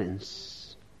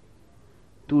Florence,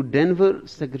 two Denver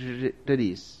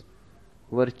secretaries,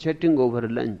 were chatting over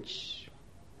lunch.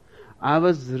 I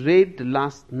was raped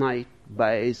last night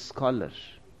by a scholar,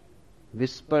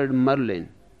 whispered Merlin.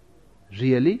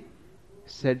 Really?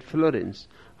 Said Florence.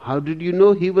 How did you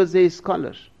know he was a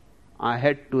scholar? I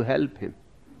had to help him.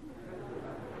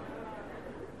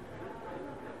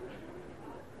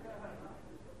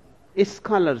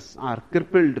 Scholars are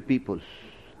crippled people,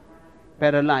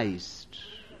 paralyzed,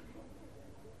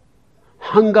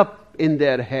 hung up in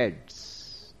their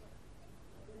heads.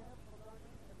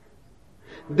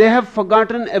 They have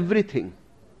forgotten everything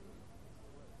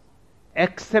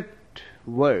except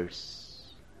words.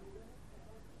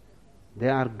 They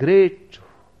are great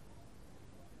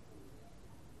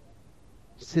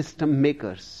system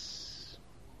makers.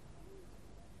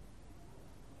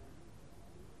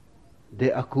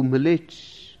 They accumulate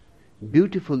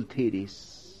beautiful theories.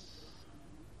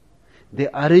 They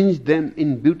arrange them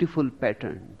in beautiful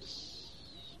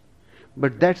patterns.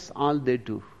 But that's all they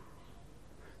do.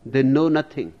 They know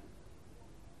nothing.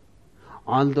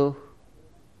 Although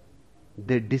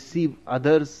they deceive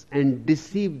others and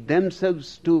deceive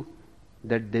themselves too,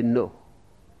 that they know.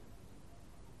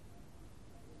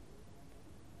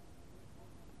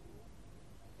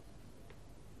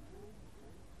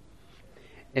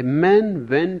 A man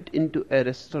went into a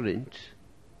restaurant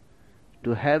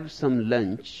to have some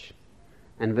lunch,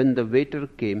 and when the waiter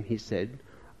came, he said,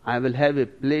 "I will have a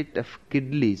plate of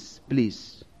kidneys,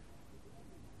 please."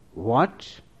 "What?"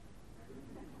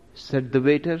 said the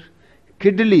waiter.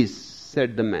 "Kidneys,"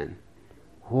 said the man.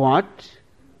 "What?"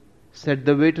 said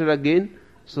the waiter again.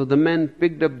 So the man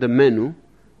picked up the menu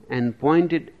and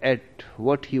pointed at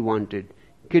what he wanted.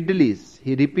 "Kidneys,"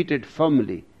 he repeated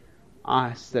firmly.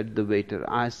 "Ah," said the waiter,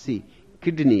 "I see,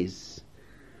 kidneys.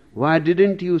 Why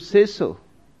didn't you say so?"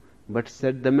 "But,"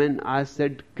 said the man, "I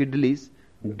said kidneys,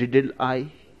 didn't I?"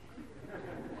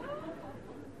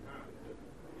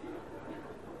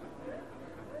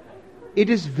 It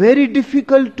is very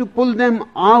difficult to pull them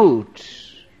out.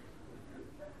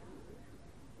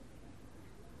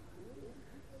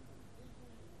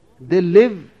 They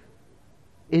live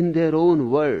in their own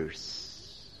words.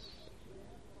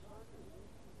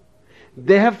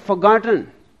 They have forgotten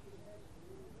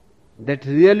that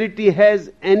reality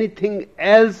has anything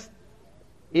else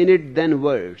in it than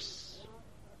words.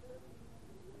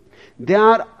 They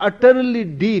are utterly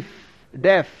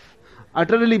deaf,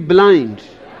 utterly blind.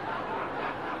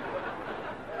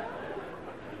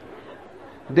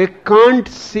 They can't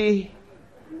see,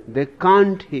 they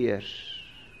can't hear,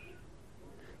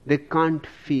 they can't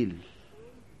feel.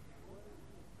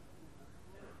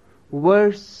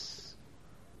 Words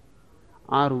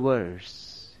are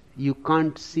words. You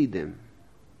can't see them.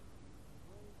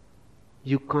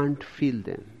 You can't feel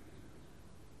them.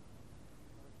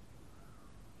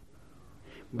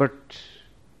 But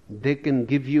they can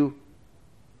give you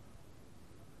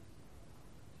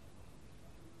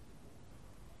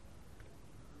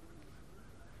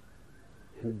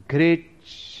great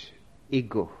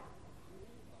ego.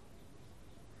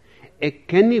 A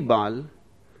cannibal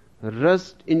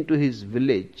rushed into his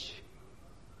village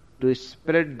to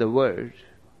spread the word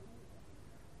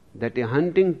that a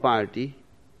hunting party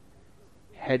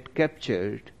had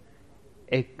captured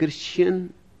a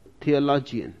Christian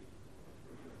theologian.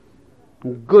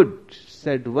 "Good,"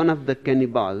 said one of the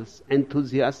cannibals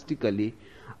enthusiastically,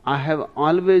 "I have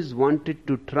always wanted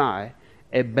to try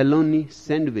a bologna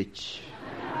sandwich."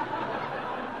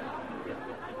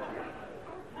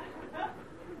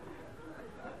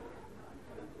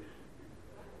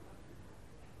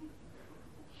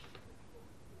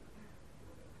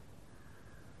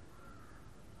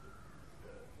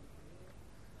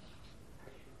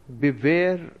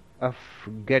 Beware of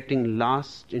getting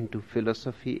lost into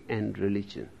philosophy and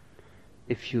religion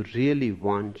if you really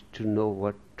want to know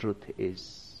what truth is.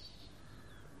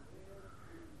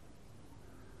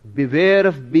 Beware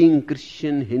of being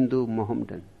Christian, Hindu,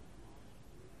 Mohammedan,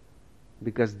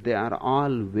 because they are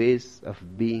all ways of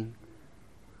being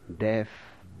deaf,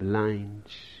 blind,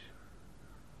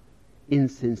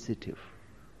 insensitive.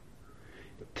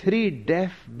 3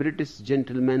 deaf British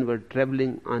gentlemen were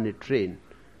travelling on a train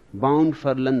bound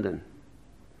for London.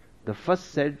 The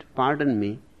first said, "Pardon me,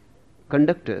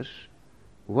 conductor,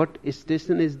 what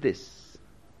station is this?"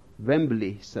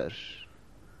 "Wembley, sir,"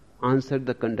 answered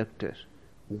the conductor.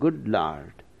 "Good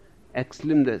Lord,"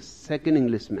 exclaimed the second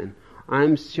Englishman, "I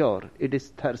am sure it is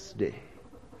Thursday."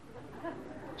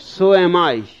 "So am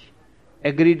I,"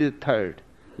 agreed the third.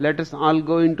 "Let us all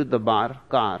go into the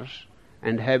car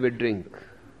and have a drink."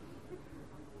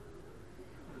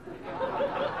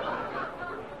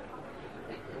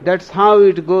 That's how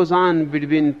it goes on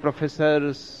between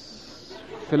professors,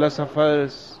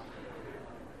 philosophers,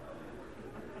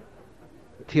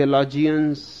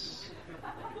 theologians.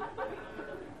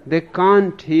 They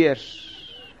can't hear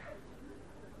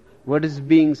what is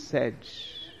being said.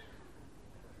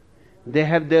 They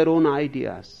have their own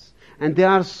ideas, and they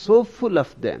are so full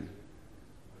of them.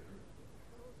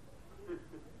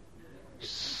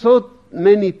 So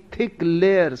many thick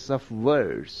layers of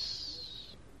words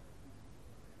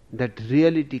that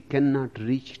reality cannot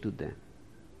reach to them.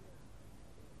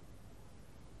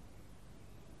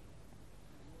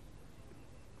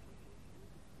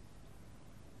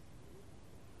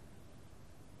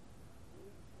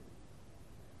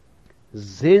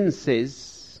 Zen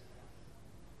says,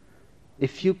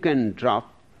 if you can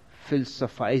drop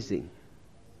philosophizing,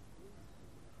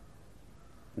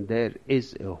 there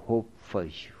is a hope for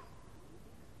you.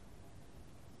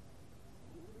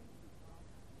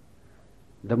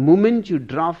 The moment you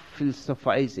drop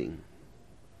philosophizing,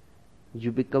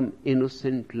 you become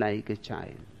innocent like a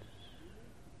child.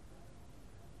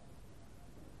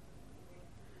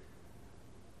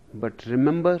 But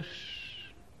remember,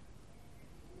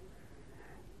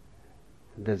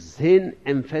 the Zen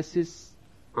emphasis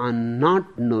on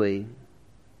not knowing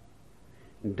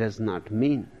does not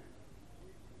mean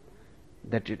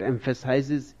that it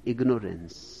emphasizes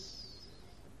ignorance.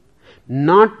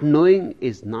 Not knowing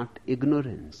is not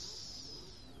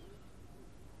ignorance.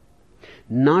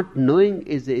 Not knowing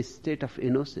is a state of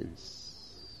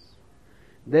innocence.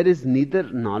 There is neither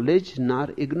knowledge nor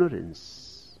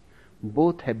ignorance.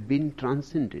 Both have been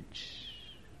transcended.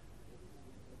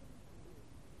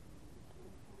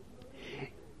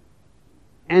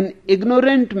 An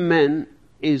ignorant man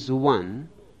is one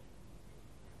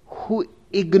who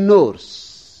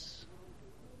ignores.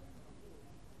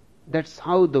 That's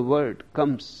how the word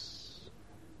comes.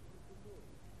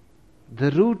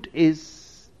 The root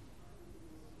is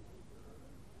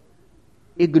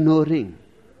ignoring.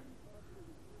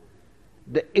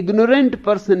 The ignorant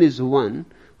person is one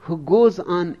who goes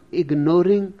on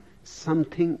ignoring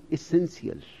something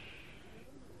essential.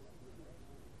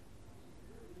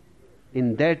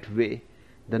 In that way,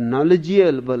 the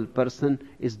knowledgeable person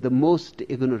is the most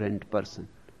ignorant person,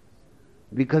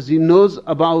 because he knows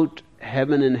about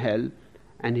heaven and hell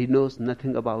and he knows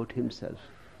nothing about himself.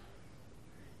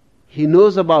 He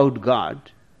knows about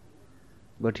God,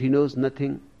 but he knows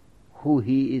nothing who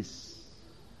he is.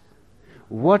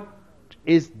 What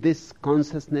is this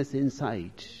consciousness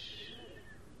inside?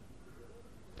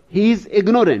 He is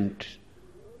ignorant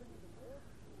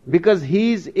because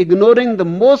he is ignoring the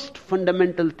most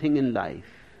fundamental thing in life.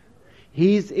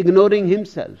 He is ignoring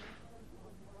himself.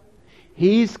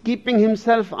 He is keeping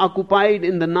himself occupied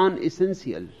in the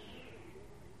non-essential.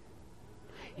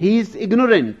 He is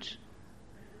ignorant,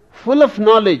 full of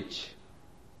knowledge,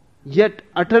 yet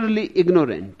utterly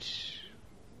ignorant.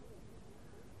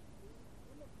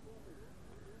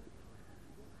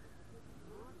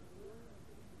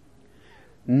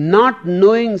 Not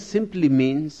knowing simply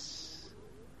means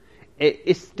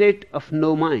a state of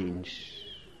no mind.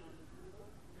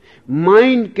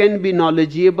 Mind can be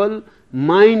knowledgeable,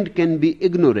 mind can be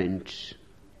ignorant.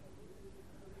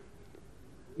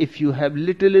 If you have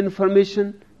little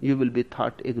information, you will be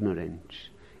thought ignorant.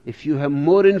 If you have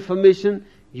more information,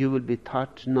 you will be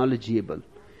thought knowledgeable.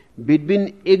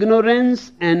 Between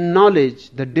ignorance and knowledge,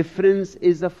 the difference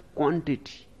is of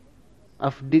quantity,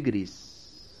 of degrees.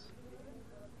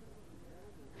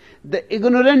 The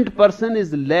ignorant person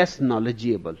is less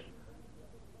knowledgeable.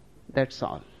 That's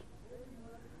all.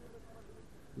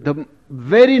 The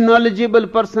very knowledgeable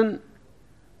person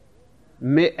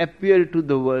may appear to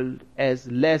the world as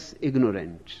less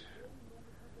ignorant,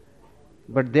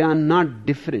 but they are not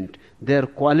different. Their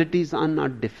qualities are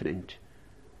not different.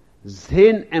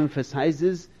 Zen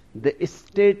emphasizes the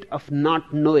state of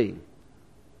not knowing.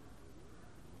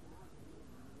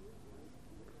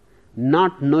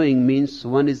 Not knowing means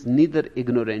one is neither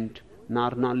ignorant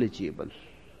nor knowledgeable.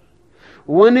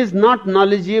 One is not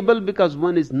knowledgeable because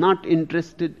one is not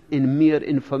interested in mere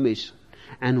information.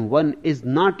 And one is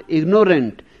not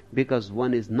ignorant because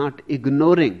one is not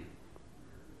ignoring.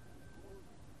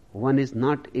 One is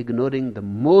not ignoring the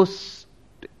most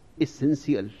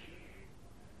essential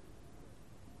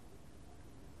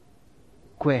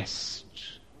quest.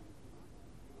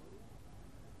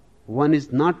 One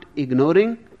is not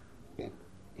ignoring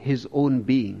his own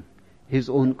being, his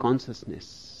own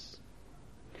consciousness.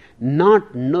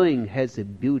 Not knowing has a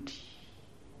beauty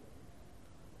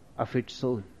of its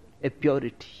own, a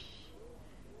purity.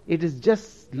 It is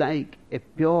just like a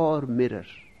pure mirror.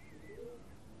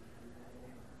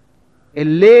 A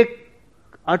lake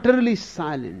utterly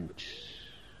silent,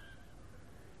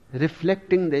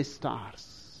 reflecting the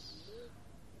stars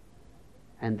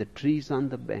and the trees on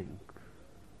the bank.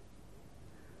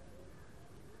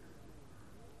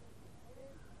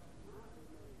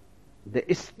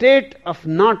 The state of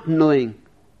not knowing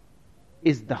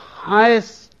is the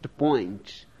highest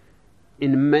point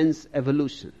in man's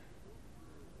evolution.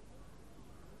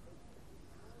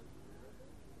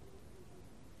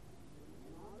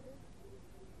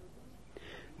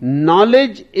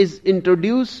 Knowledge is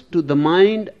introduced to the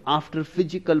mind after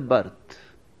physical birth.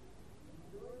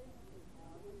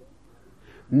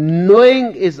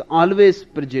 Knowing is always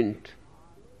present.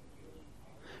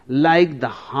 Like the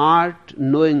heart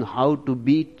knowing how to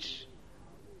beat,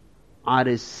 or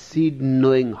a seed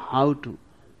knowing how to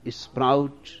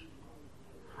sprout,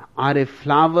 or a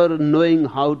flower knowing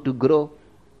how to grow,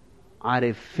 or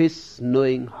a fish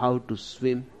knowing how to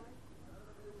swim.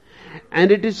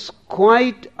 And it is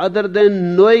quite other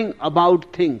than knowing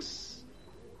about things.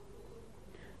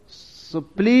 So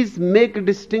please make a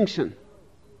distinction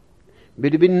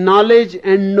between knowledge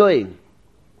and knowing.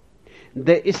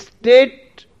 The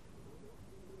state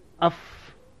of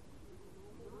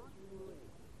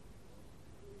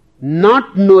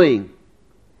not knowing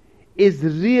is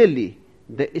really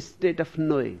the state of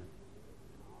knowing.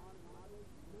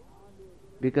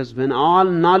 Because when all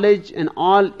knowledge and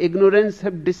all ignorance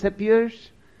have disappeared,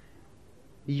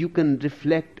 you can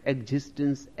reflect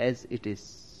existence as it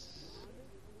is.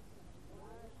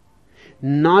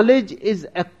 Knowledge is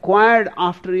acquired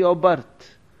after your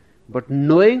birth, but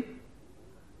knowing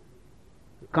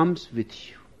comes with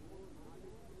you.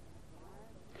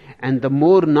 And the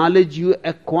more knowledge you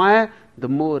acquire, the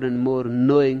more and more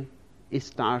knowing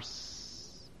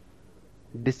starts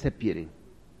disappearing,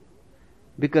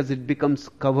 because it becomes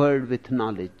covered with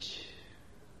knowledge.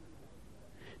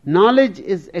 Knowledge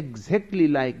is exactly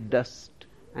like dust,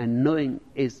 and knowing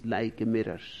is like a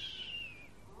mirror.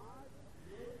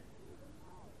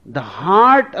 The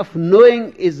heart of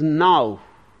knowing is now.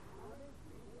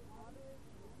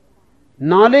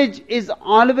 Knowledge is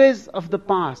always of the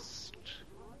past.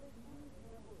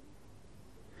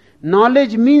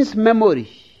 Knowledge means memory.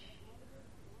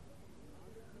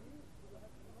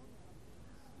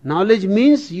 Knowledge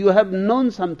means you have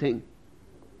known something.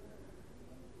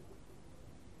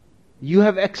 You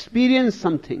have experienced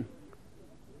something,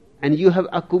 and you have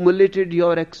accumulated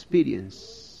your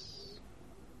experience.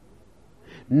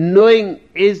 Knowing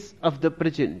is of the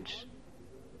present.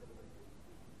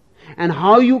 And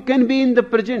how you can be in the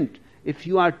present if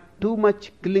you are too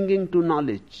much clinging to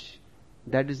knowledge?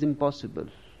 That is impossible.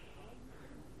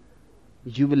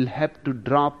 You will have to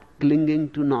drop clinging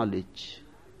to knowledge.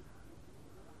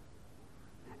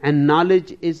 And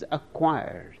knowledge is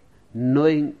acquired.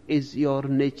 Knowing is your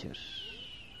nature.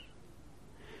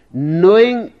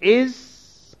 Knowing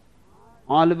is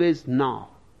always now.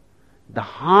 The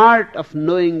heart of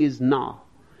knowing is now.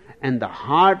 And the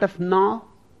heart of now,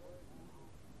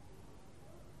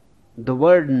 the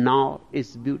word now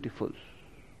is beautiful.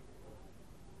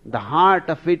 The heart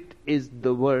of it is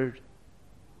the word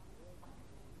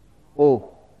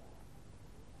O,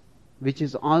 which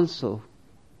is also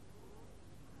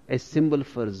a symbol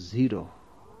for zero.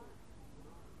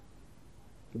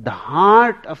 The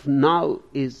heart of now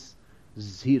is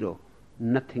zero,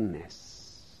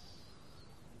 nothingness.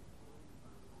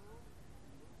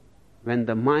 When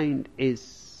the mind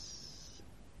is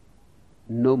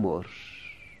no more,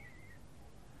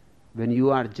 when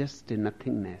you are just a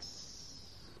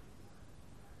nothingness,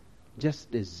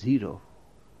 just a zero,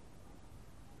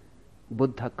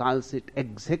 Buddha calls it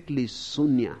exactly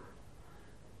sunya,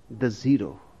 the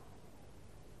zero.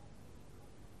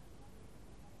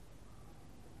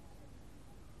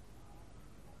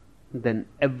 Then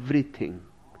everything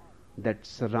that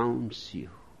surrounds you,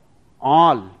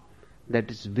 all that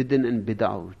is within and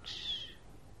without,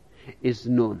 is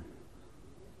known.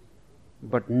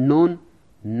 But known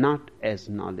not as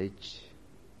knowledge.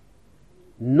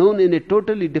 Known in a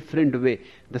totally different way,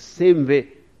 the same way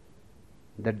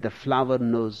that the flower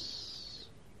knows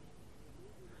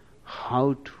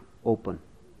how to open,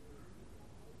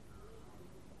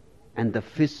 and the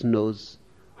fish knows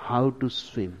how to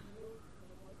swim,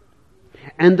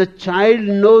 and the child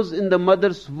knows in the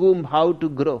mother's womb how to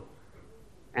grow,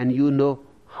 and you know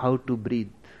how to breathe,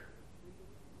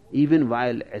 even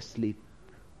while asleep.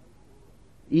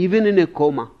 Even in a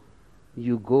coma,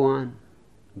 you go on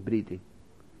breathing,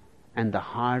 and the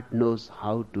heart knows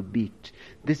how to beat.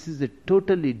 This is a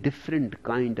totally different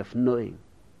kind of knowing.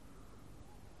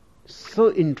 So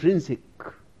intrinsic,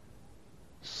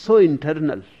 so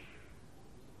internal.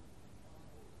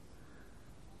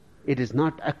 It is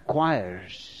not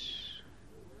acquired.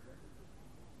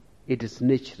 It is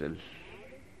natural.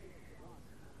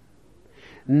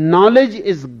 Knowledge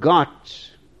is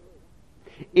got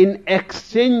in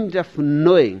exchange of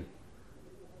knowing.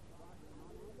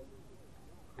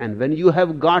 And when you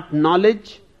have got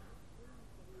knowledge,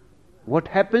 what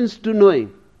happens to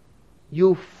knowing?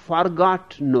 You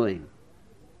forgot knowing.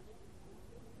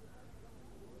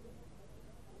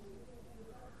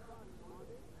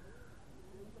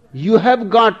 You have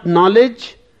got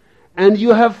knowledge and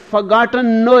you have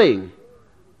forgotten knowing.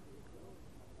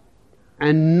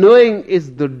 And knowing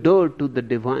is the door to the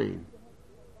divine.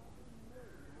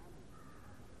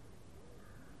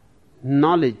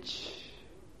 Knowledge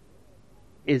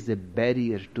is a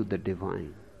barrier to the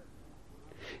divine.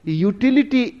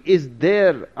 Utility is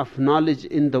there of knowledge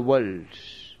in the world.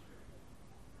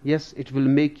 Yes, it will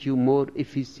make you more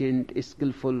efficient,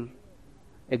 skillful,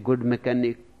 a good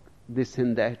mechanic, this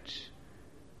and that.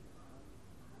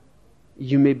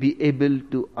 You may be able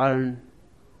to earn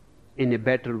in a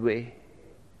better way.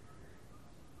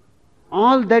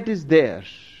 All that is there,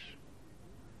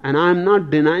 and I am not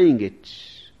denying it.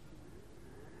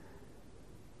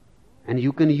 And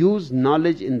you can use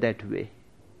knowledge in that way.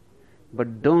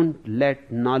 But don't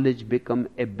let knowledge become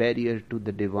a barrier to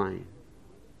the divine.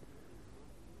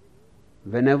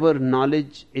 Whenever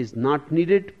knowledge is not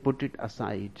needed, put it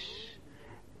aside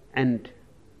and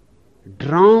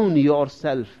drown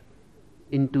yourself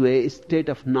into a state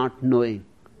of not knowing,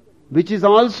 which is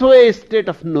also a state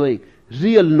of knowing,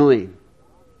 real knowing.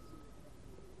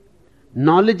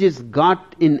 Knowledge is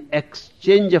got in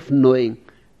exchange of knowing,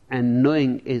 and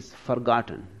knowing is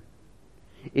forgotten.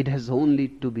 It has only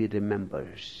to be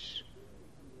remembered.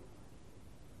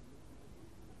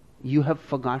 You have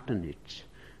forgotten it.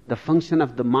 The function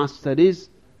of the master is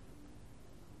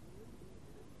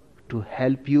to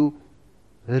help you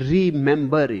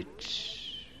remember it.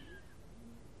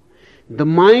 The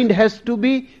mind has to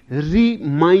be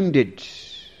reminded.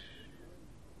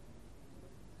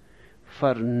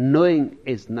 For knowing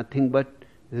is nothing but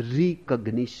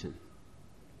recognition,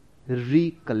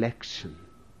 recollection,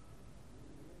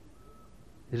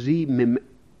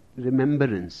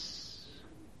 remembrance.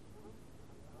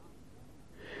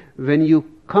 When you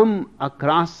come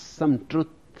across some truth,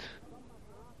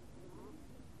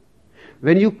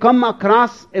 when you come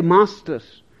across a master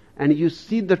and you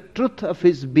see the truth of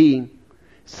his being,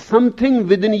 something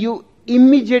within you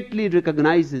immediately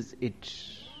recognizes it.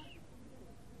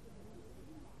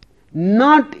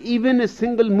 Not even a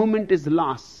single moment is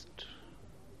lost.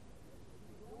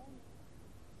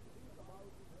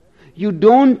 You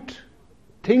don't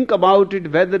think about it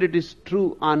whether it is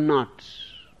true or not.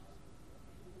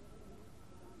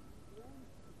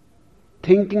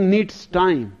 Thinking needs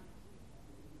time.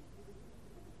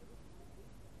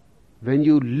 When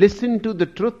you listen to the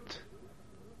truth,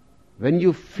 when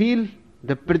you feel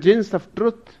the presence of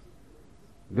truth,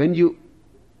 when you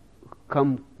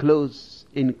come close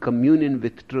in communion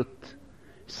with truth,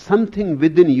 something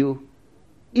within you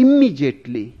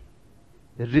immediately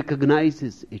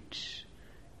recognizes it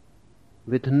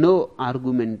with no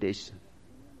argumentation.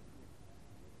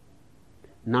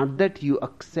 Not that you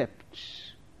accept,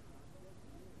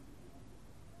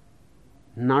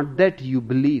 not that you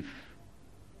believe,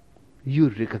 you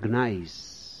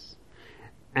recognize.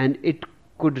 And it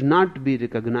could not be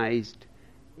recognized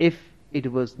if it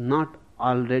was not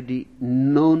already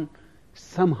known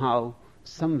somehow,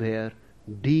 somewhere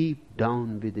deep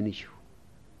down within you.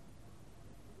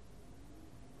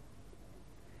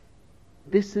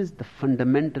 This is the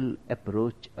fundamental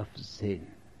approach of Zen.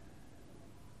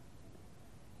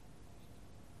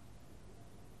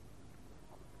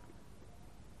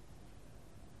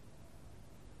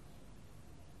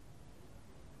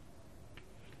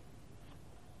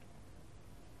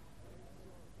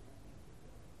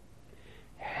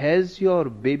 Has your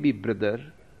baby brother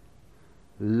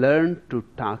learned to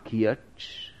talk yet?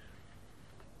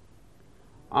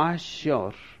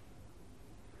 Sure,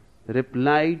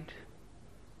 replied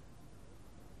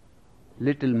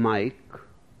little Mike.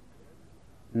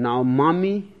 Now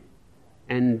mommy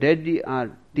and daddy are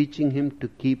teaching him to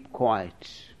keep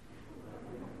quiet.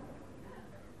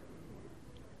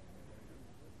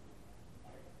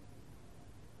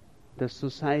 The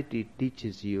society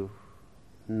teaches you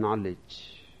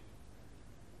knowledge.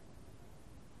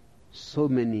 So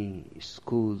many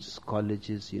schools,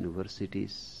 colleges,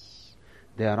 universities,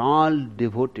 they are all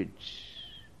devoted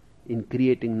in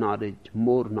creating knowledge,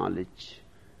 more knowledge,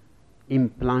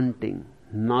 implanting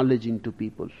knowledge into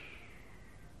people.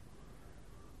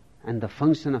 And the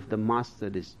function of the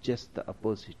master is just the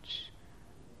opposite.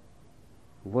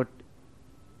 What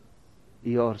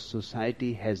your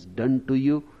society has done to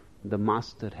you, the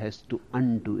master has to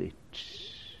undo it.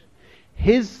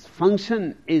 His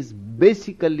function is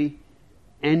basically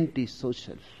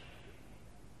anti-social.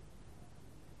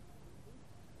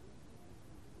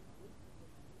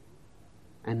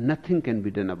 And nothing can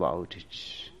be done about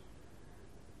it.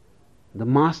 The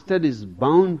master is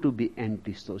bound to be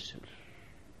anti-social.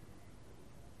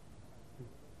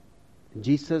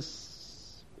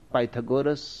 Jesus,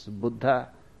 Pythagoras, Buddha,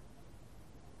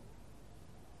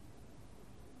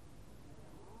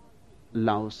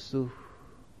 Lao Tzu,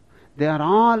 they are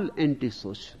all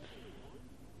antisocial.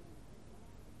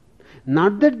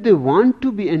 Not that they want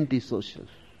to be antisocial,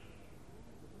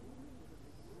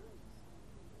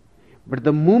 but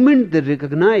the moment they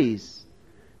recognize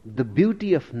the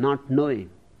beauty of not knowing,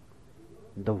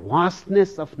 the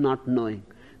vastness of not knowing,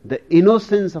 the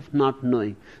innocence of not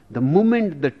knowing, the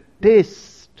moment the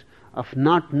taste of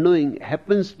not knowing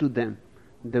happens to them,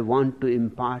 they want to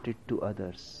impart it to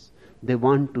others. They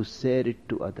want to share it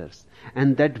to others.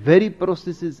 And that very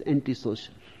process is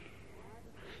antisocial.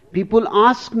 People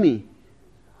ask me,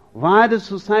 why the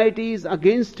society is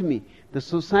against me? The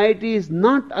society is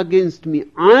not against me.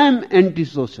 I am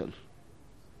antisocial.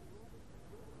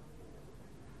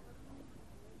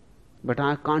 But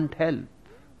I can't help.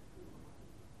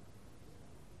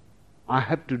 I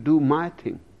have to do my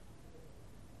thing.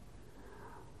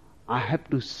 I have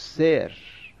to share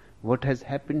what has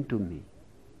happened to me.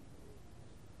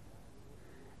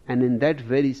 And in that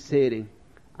very sharing,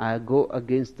 I go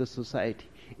against the society.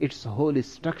 Its whole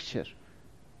structure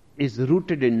is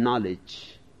rooted in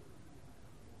knowledge.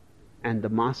 And the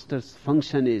master's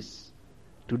function is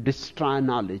to destroy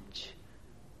knowledge,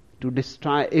 to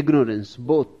destroy ignorance,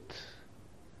 both,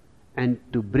 and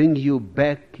to bring you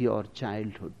back your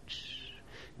childhood.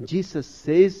 Jesus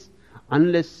says,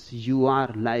 unless you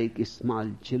are like small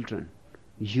children,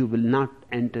 you will not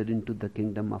enter into the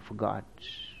kingdom of God.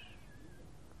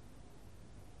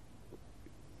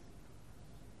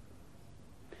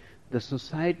 The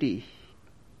society,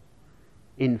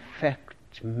 in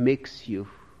fact, makes you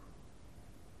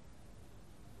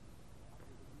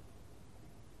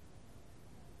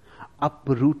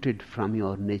uprooted from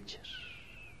your nature.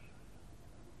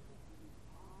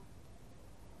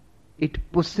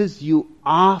 It pushes you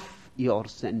off your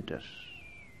center.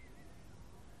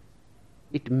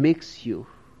 It makes you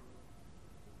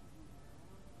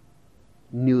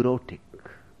neurotic.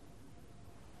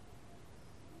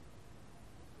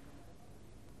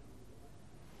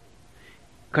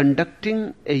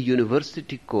 Conducting a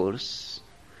university course,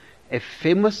 a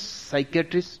famous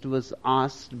psychiatrist was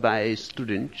asked by a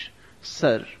student,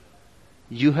 "Sir,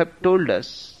 you have told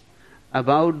us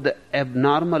about the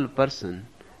abnormal person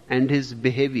and his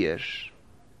behavior,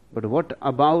 but what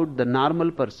about the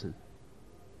normal person?"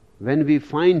 "When we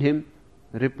find him,"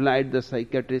 replied the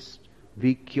psychiatrist,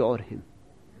 "we cure him."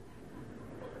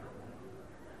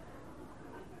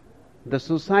 The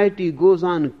society goes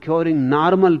on curing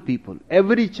normal people.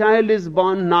 Every child is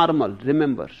born normal,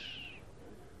 remember.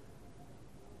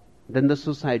 Then the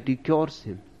society cures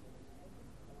him.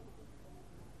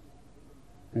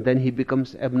 And then he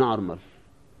becomes abnormal.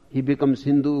 He becomes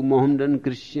Hindu, Mohammedan,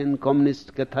 Christian,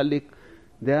 Communist, Catholic.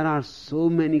 There are so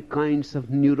many kinds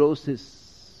of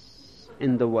neurosis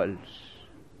in the world.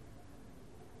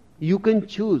 You can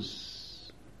choose.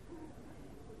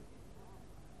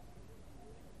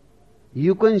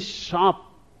 You can shop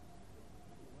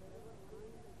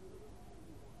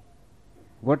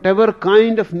whatever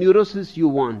kind of neurosis you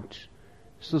want.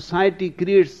 Society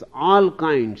creates all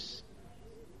kinds,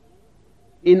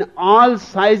 in all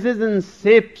sizes and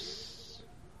shapes.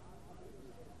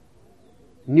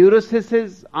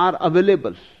 Neuroses are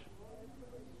available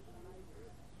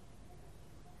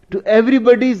to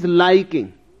everybody's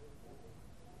liking.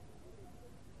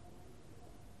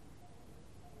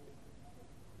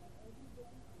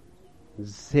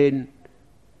 Zen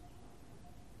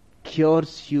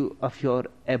cures you of your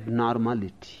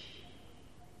abnormality.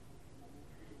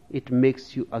 It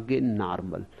makes you again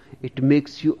normal. It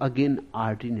makes you again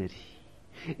ordinary.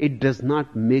 It does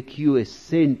not make you a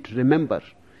saint, remember.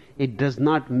 It does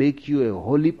not make you a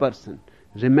holy person,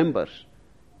 remember.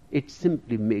 It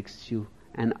simply makes you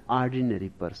an ordinary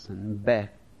person,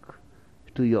 back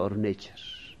to your nature,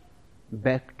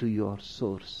 back to your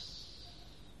source.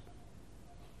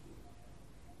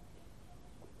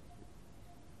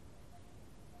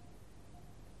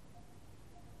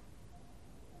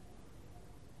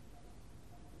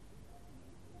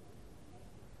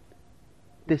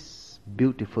 This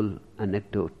beautiful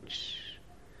anecdote.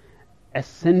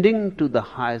 Ascending to the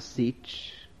high seat,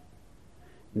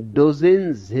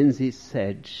 Dogen Zenzi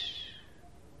said,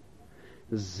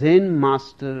 Zen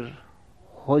master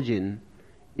Hojin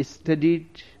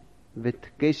studied with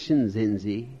Kenshin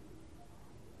Zenzi.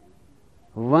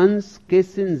 Once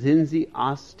Kenshin Zenzi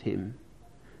asked him,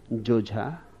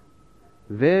 "Joja,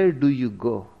 where do you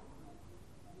go?"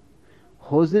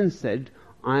 Hojin said,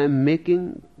 "I am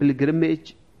making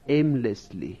pilgrimage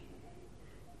aimlessly."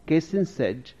 Kenshin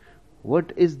said,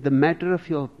 "What is the matter of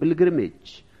your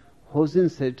pilgrimage?" Hojin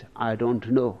said, "I don't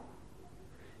know."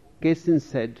 Kenshin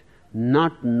said,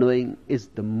 "Not knowing is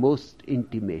the most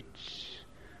intimate."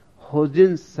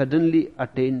 Hojin suddenly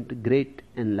attained great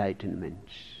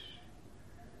enlightenment.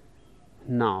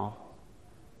 Now,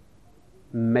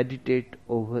 meditate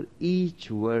over each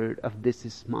word of this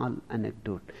small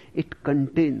anecdote. It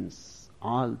contains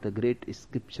all the great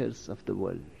scriptures of the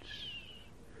world.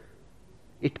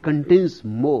 It contains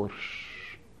more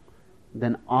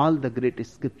than all the great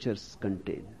scriptures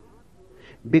contain.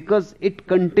 Because it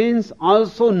contains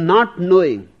also not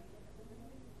knowing.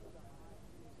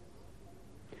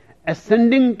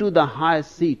 Ascending to the high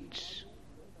seat.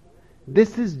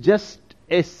 This is just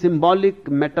a symbolic,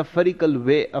 metaphorical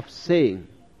way of saying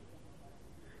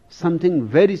something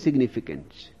very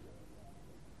significant.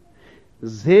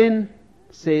 Zen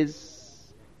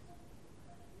says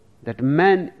that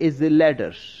man is a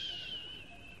ladder.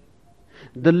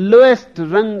 The lowest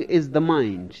rung is the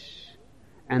mind,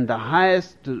 and the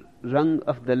highest rung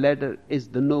of the ladder is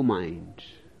the no mind.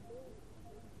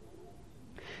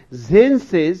 Zen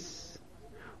says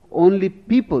only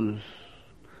people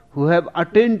who have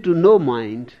attained to no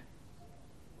mind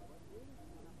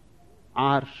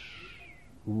are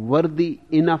worthy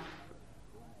enough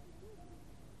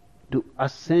to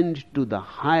ascend to the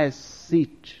highest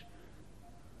seat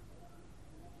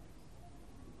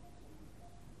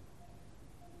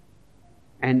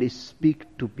and speak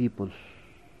to people.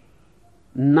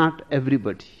 Not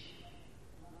everybody.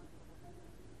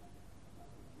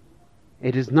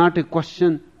 It is not a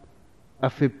question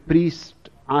of a priest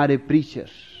or a preacher.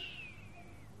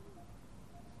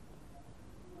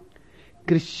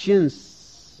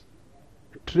 Christians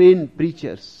train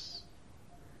preachers.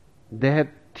 They have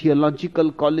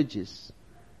theological colleges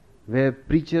where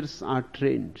preachers are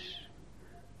trained.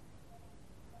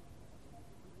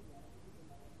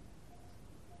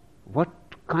 What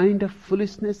kind of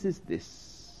foolishness is this?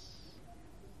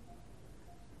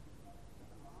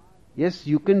 Yes,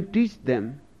 you can teach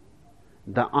them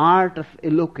the art of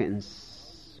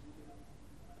eloquence.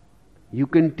 You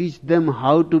can teach them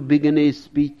how to begin a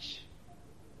speech,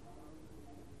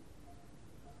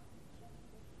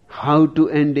 how to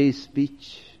end a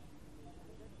speech.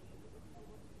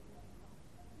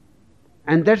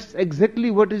 And that's exactly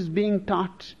what is being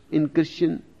taught in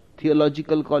Christian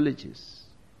theological colleges.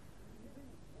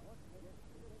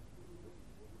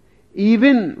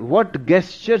 Even what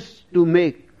gestures to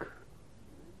make,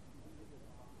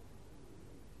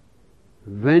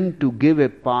 when to give a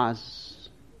pause,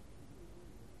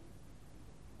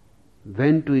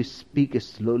 when to speak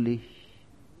slowly,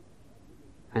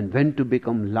 and when to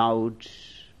become loud.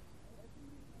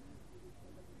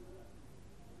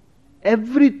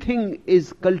 Everything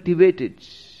is cultivated.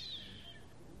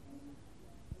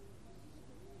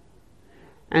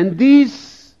 And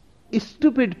these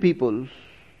stupid people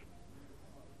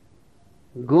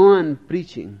go on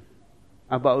preaching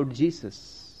about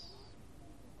Jesus.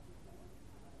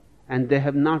 And they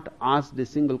have not asked a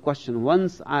single question.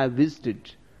 Once I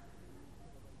visited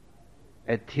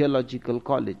a theological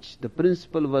college. The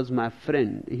principal was my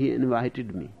friend. He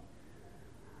invited me.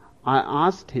 I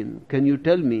asked him, can you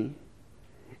tell me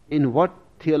in what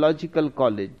theological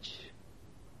college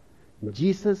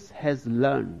Jesus has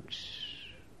learned?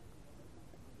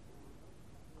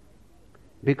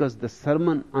 Because the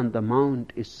Sermon on the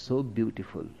Mount is so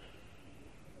beautiful.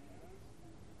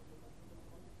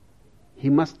 He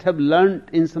must have learned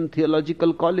in some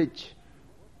theological college.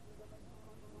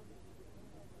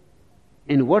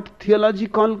 In what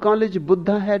theological college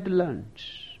Buddha had learned?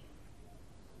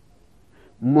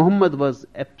 Muhammad was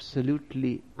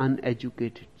absolutely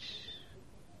uneducated.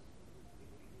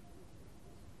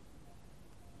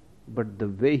 But the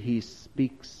way he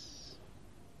speaks,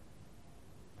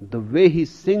 the way he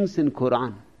sings in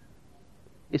Quran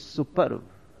is superb.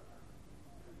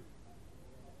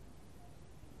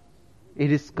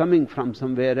 It is coming from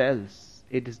somewhere else.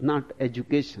 It is not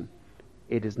education.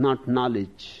 It is not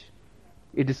knowledge.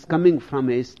 It is coming from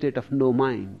a state of no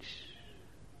mind.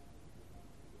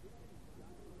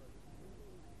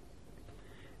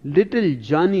 Little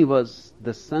Johnny was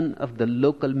the son of the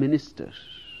local minister.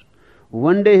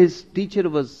 One day his teacher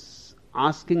was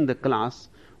asking the class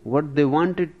what they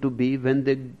wanted to be when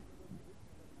they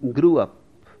grew up.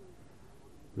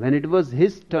 When it was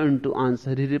his turn to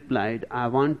answer, he replied, I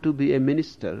want to be a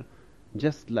minister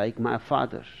just like my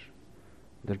father.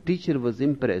 The teacher was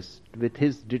impressed with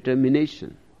his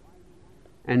determination,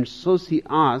 and so she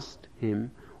asked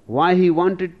him why he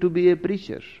wanted to be a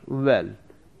preacher. Well,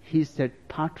 he said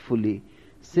thoughtfully,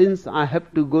 since I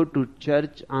have to go to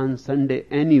church on Sunday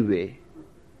anyway,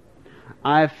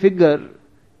 I figure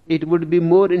it would be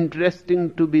more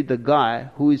interesting to be the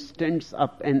guy who stands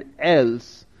up and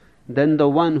yells than the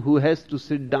one who has to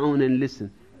sit down and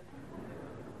listen.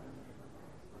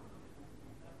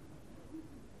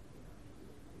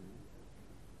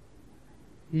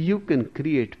 You can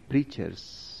create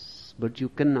preachers, but you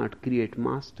cannot create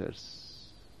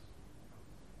masters.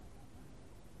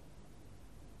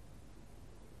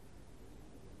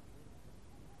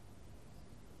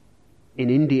 In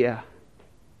India,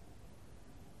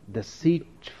 the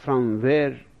seat from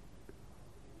where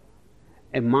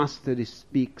a master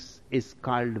speaks is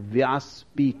called Vyas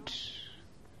Peeth.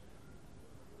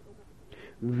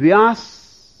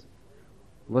 Vyas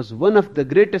was one of the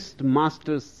greatest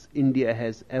masters India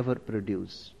has ever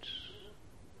produced.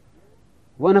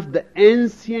 One of the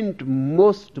ancient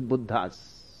most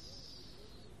Buddhas.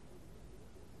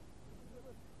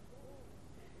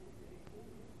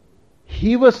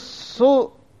 He was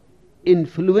so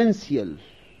influential,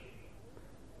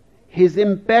 his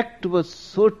impact was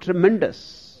so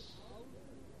tremendous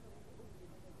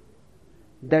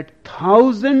that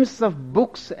thousands of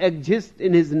books exist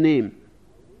in his name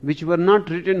which were not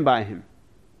written by him.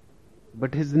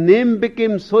 But his name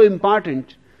became so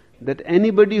important that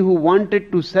anybody who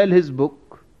wanted to sell his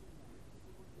book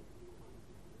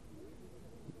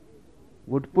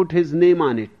would put his name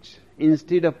on it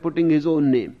instead of putting his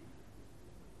own name.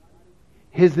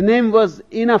 His name was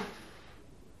enough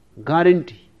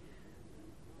guarantee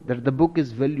that the book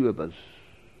is valuable.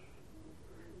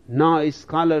 Now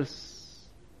scholars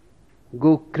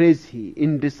go crazy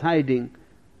in deciding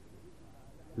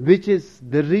which is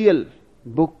the real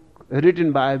book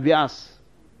written by Vyas.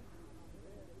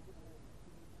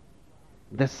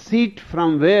 The seat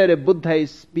from where a Buddha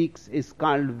speaks is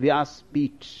called Vyas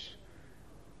Peeth,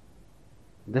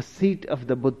 the seat of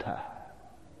the Buddha.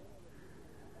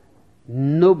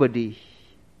 Nobody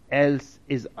else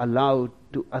is allowed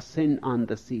to ascend on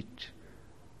the seat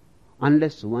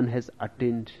unless one has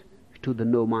attained to the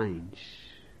no mind.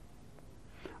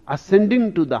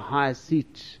 Ascending to the high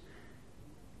seat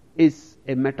is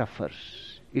a metaphor.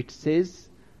 It says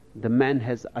the man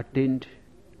has attained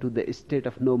to the state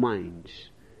of no mind.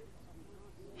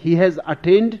 He has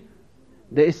attained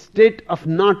the state of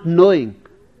not knowing,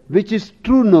 which is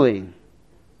true knowing.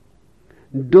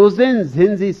 Dozen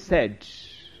Zenzi said,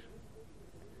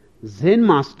 Zen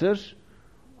master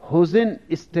Hosen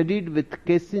studied with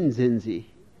Kesin Zenzi.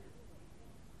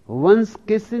 Once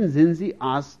Kesin Zenzi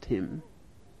asked him,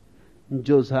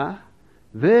 Josa,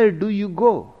 where do you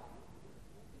go?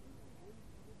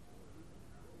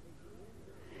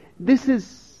 This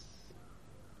is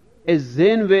a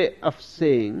Zen way of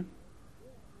saying,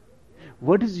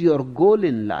 what is your goal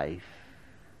in life?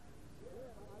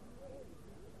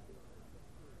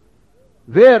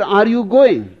 Where are you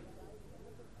going?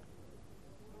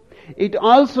 It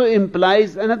also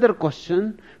implies another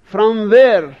question, from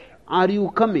where are you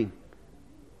coming?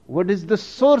 What is the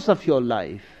source of your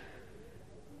life?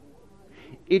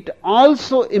 It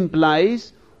also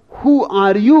implies, who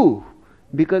are you?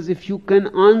 Because if you can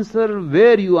answer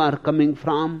where you are coming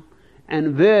from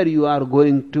and where you are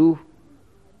going to,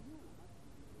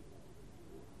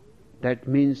 that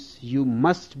means you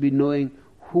must be knowing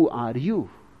who are you.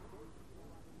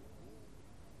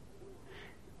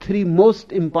 Three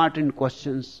most important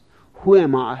questions: who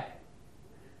am I?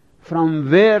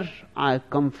 From where I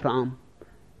come from?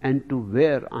 And to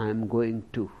where I am going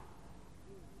to.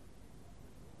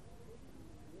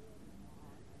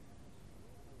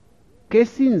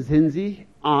 Kesin Zenzi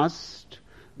asked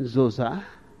Zosa,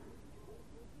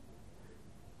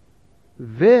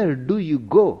 where do you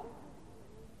go?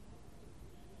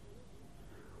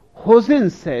 Hosen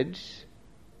said,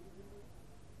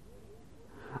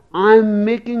 I am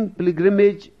making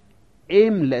pilgrimage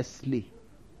aimlessly.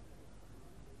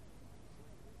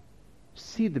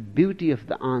 See the beauty of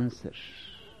the answer.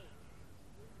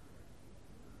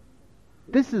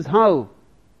 This is how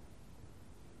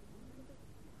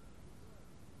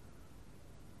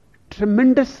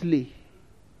tremendously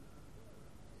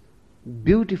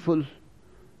beautiful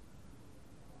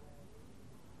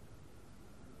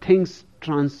things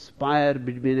transpire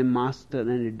between a master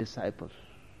and a disciple.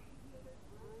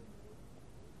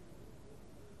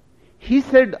 He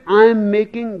said, I am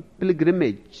making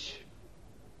pilgrimage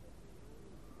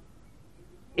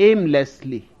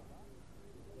aimlessly.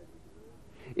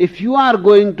 If you are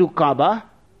going to Kaaba,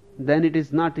 then it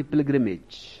is not a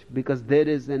pilgrimage, because there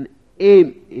is an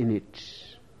aim in it.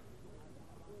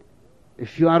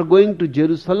 If you are going to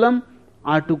Jerusalem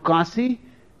or to Kasi,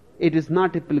 it is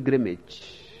not a pilgrimage.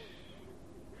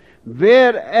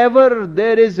 Wherever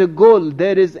there is a goal,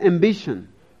 there is ambition.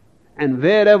 And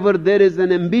wherever there is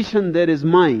an ambition, there is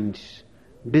mind,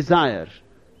 desire.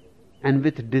 And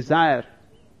with desire,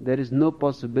 there is no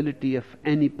possibility of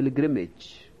any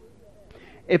pilgrimage.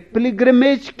 A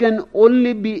pilgrimage can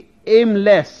only be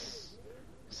aimless.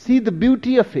 See the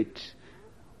beauty of it.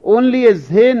 Only a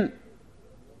Zen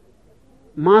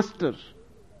master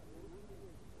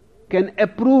can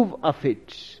approve of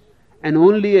it. And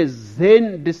only a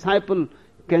Zen disciple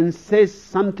can say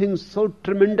something so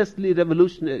tremendously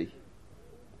revolutionary.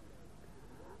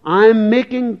 I am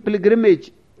making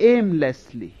pilgrimage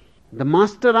aimlessly. The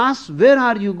master asks, where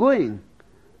are you going?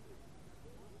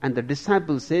 And the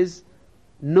disciple says,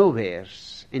 nowhere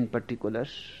in particular.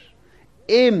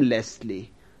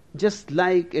 Aimlessly, just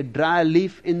like a dry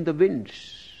leaf in the wind.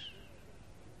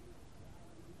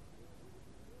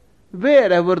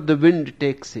 Wherever the wind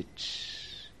takes it.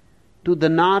 To the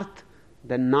north,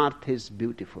 then north is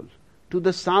beautiful. To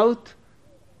the south,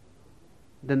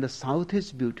 then the south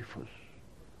is beautiful.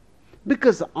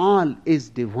 Because all is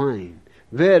divine.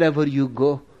 Wherever you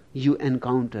go, you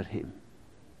encounter Him.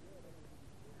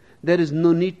 There is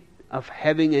no need of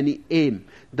having any aim.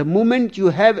 The moment you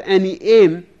have any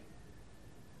aim,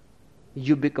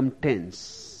 you become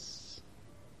tense.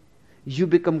 You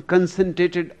become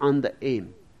concentrated on the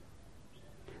aim.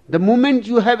 The moment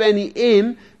you have any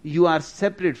aim, you are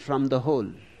separate from the whole.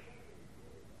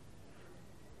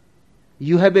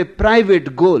 You have a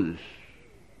private goal.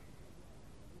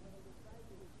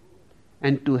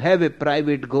 And to have a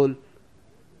private goal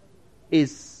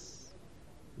is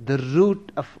the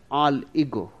root of all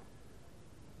ego.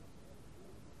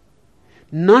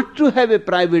 Not to have a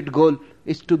private goal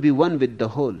is to be one with the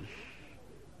whole.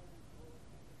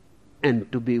 And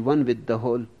to be one with the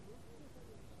whole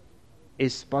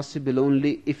is possible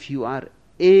only if you are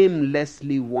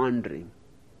aimlessly wandering.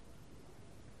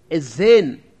 A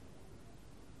Zen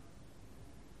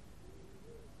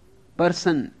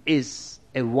person is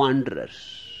a wanderer,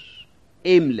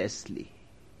 aimlessly,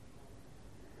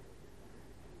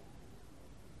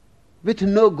 with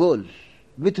no goal,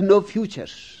 with no future.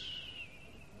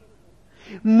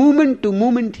 Moment to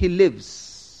moment he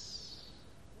lives,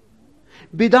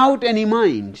 without any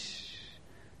mind,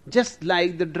 just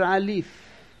like the dry leaf.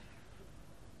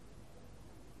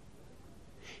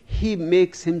 He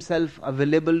makes himself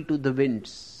available to the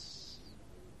winds.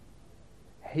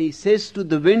 He says to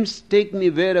the winds, take me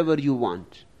wherever you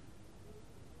want.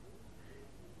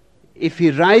 If he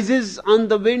rises on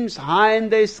the winds high in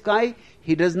the sky,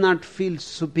 he does not feel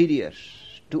superior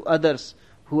to others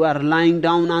who are lying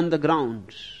down on the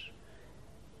ground.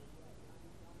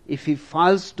 If he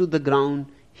falls to the ground,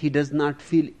 he does not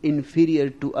feel inferior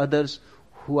to others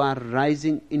who are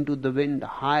rising into the wind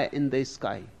high in the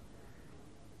sky.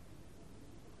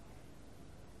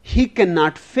 He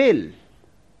cannot fail.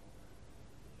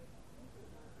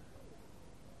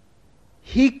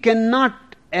 He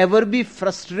cannot ever be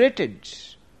frustrated.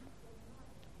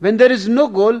 When there is no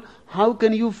goal, how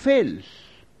can you fail?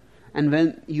 And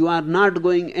when you are not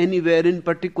going anywhere in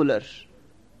particular,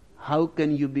 how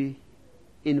can you be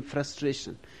in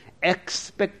frustration?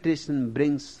 Expectation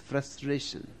brings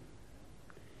frustration.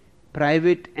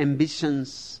 Private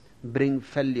ambitions bring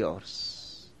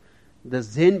failures. The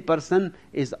Zen person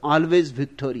is always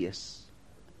victorious,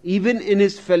 even in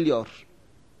his failure.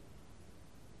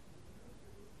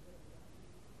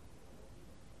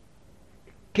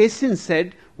 Kaizen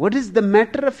said, what is the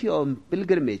matter of your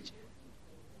pilgrimage?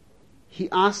 He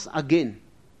asks again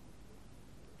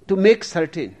to make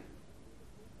certain.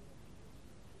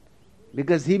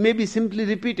 Because he may be simply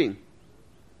repeating.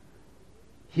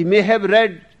 He may have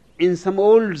read in some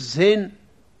old Zen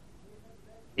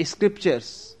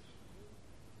scriptures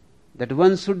that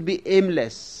one should be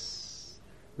aimless.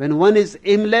 When one is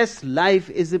aimless, life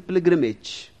is a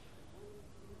pilgrimage.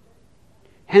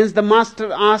 Hence the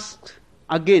master asked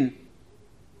again,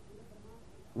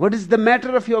 what is the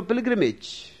matter of your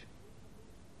pilgrimage?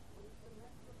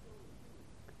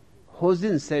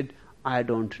 Hojin said, I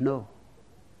don't know.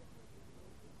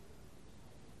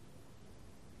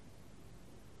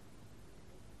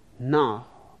 Now,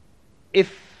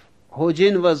 if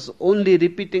Hojin was only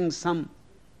repeating some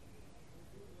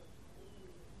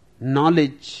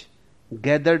knowledge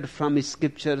gathered from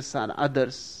scriptures or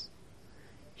others,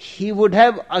 he would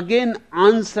have again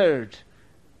answered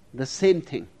the same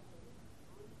thing,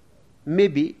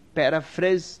 maybe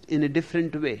paraphrased in a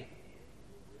different way.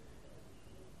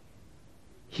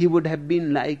 He would have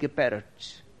been like a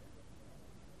parrot.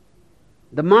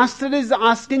 The master is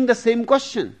asking the same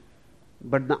question,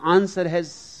 but the answer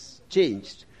has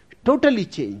changed, totally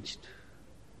changed.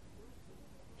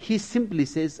 He simply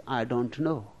says, I don't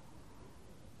know.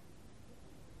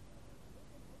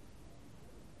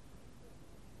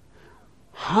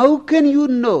 How can you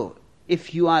know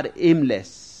if you are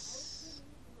aimless?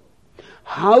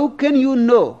 How can you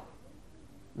know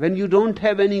when you don't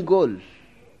have any goal?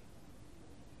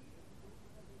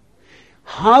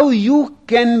 How you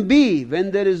can be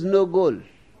when there is no goal?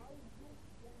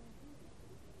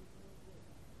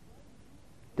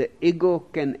 The ego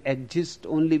can exist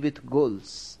only with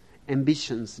goals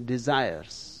ambitions,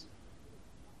 desires.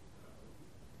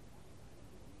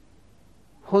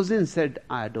 Hoshin said,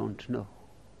 I don't know.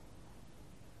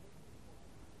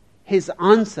 His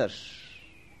answer,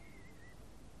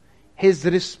 his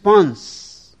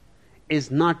response is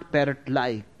not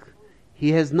parrot-like.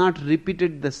 He has not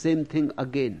repeated the same thing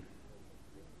again.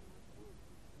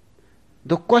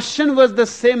 The question was the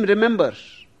same, remember,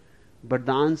 but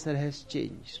the answer has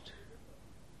changed.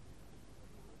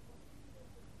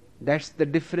 That's the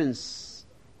difference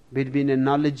between a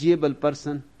knowledgeable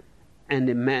person and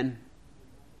a man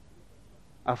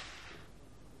of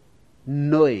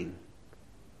knowing,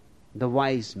 the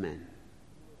wise man,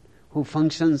 who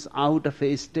functions out of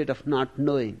a state of not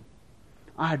knowing.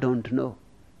 I don't know.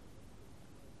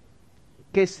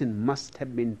 Kaisin must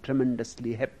have been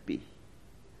tremendously happy.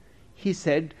 He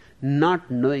said, not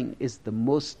knowing is the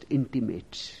most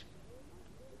intimate.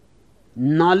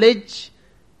 Knowledge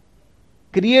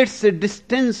creates a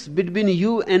distance between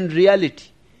you and reality.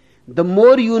 The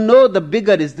more you know, the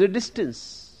bigger is the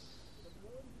distance.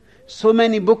 So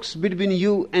many books between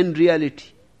you and reality.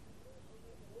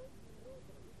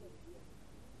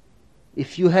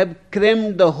 If you have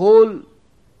crammed the whole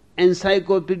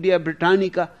Encyclopedia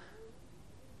Britannica,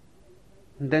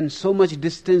 then so much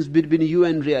distance between you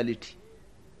and reality.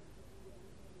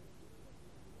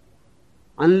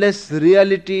 Unless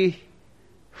reality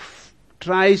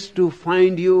tries to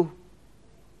find you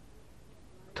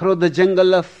through the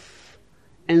jungle of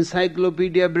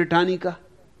Encyclopedia Britannica,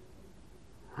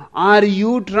 or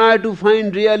you try to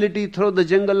find reality through the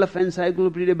jungle of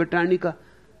Encyclopedia Britannica,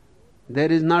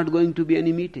 there is not going to be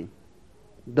any meeting.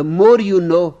 The more you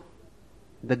know,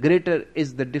 the greater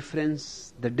is the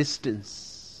difference, the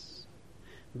distance.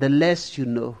 The less you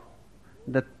know,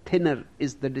 the thinner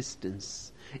is the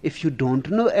distance. If you don't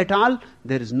know at all,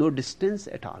 there is no distance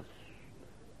at all.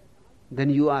 Then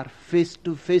you are face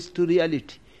to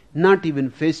reality. Not even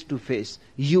face to face.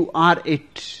 You are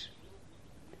it.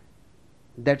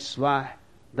 That's why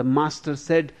the Master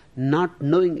said, not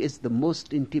knowing is the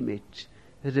most intimate.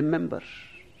 Remember,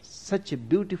 such a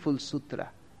beautiful sutra,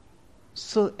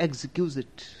 so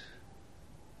exquisite,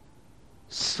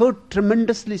 so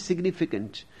tremendously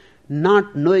significant.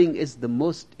 Not knowing is the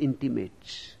most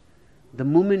intimate. The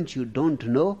moment you don't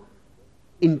know,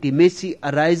 intimacy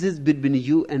arises between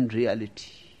you and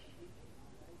reality.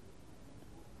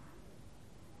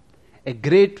 A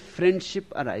great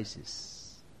friendship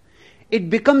arises. It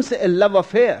becomes a love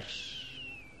affair.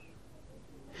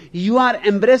 You are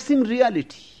embracing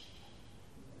reality.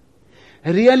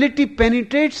 Reality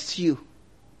penetrates you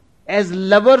as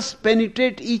lovers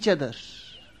penetrate each other.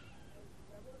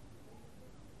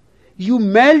 You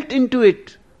melt into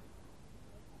it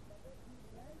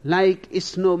like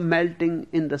snow melting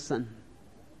in the sun.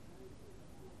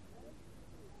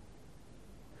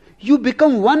 You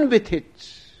become one with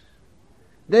it.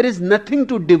 There is nothing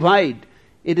to divide.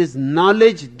 It is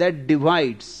knowledge that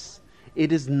divides.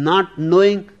 It is not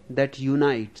knowing that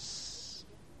unites.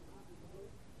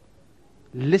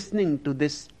 Listening to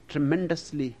this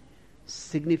tremendously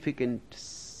significant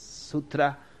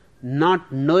sutra,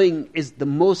 not knowing is the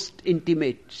most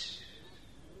intimate.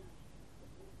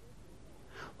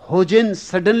 Hoshin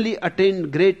suddenly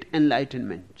attained great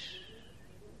enlightenment.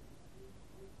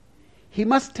 He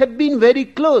must have been very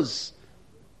close,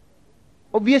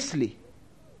 obviously.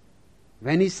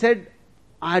 When he said,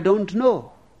 I don't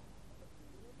know,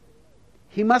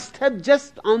 he must have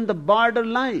just on the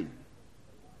borderline.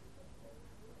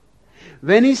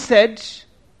 When he said,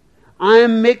 I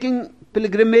am making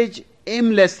pilgrimage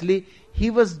aimlessly, he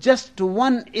was just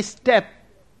one step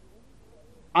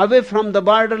away from the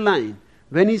borderline.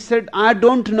 When he said, I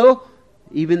don't know,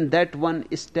 even that one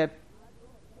step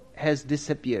has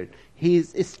disappeared. He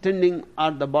is standing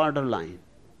at the borderline.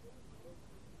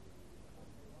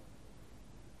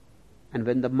 And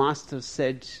when the Master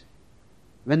said,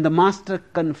 when the Master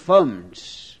confirmed,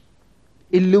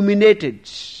 illuminated,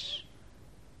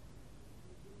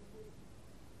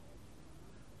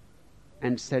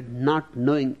 and said, not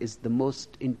knowing is the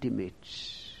most intimate.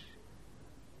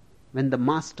 When the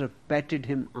Master patted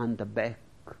him on the back,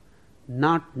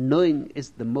 not knowing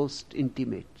is the most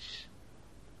intimate.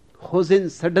 Hoshin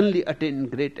suddenly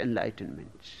attained great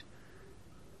enlightenment.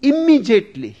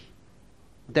 Immediately,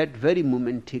 that very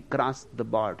moment, he crossed the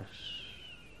border.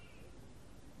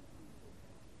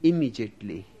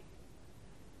 Immediately,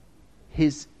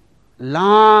 his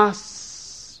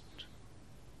last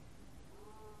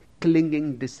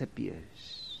clinging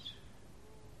disappears.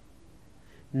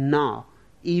 Now,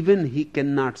 even he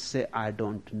cannot say, I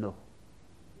don't know.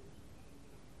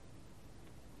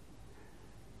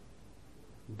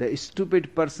 The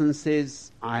stupid person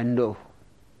says, I know.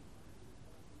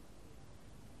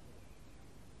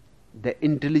 The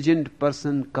intelligent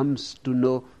person comes to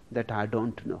know that I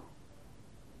don't know.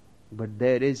 But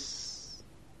there is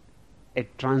a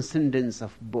transcendence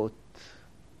of both.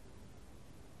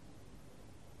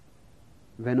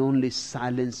 When only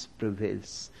silence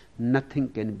prevails, nothing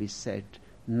can be said,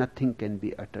 nothing can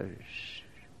be uttered.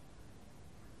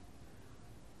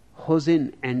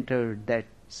 Hosin entered that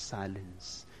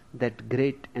silence, that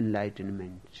great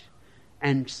enlightenment,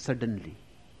 and suddenly,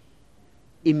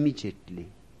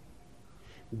 immediately,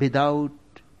 without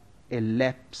a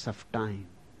lapse of time,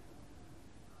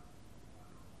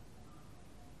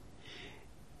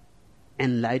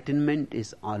 enlightenment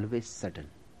is always sudden,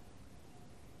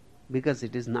 because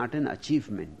it is not an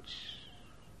achievement.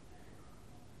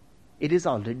 It is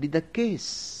already the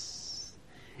case.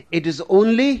 It is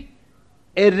only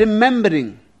a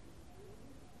remembering.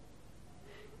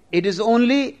 It is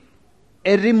only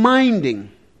a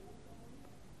reminding.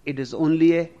 It is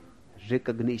only a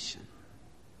recognition.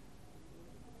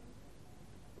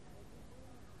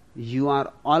 You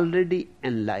are already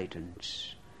enlightened.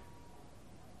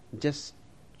 Just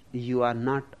you are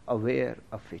not aware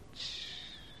of it.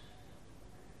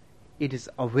 It is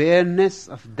awareness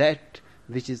of that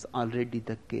which is already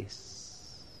the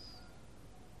case.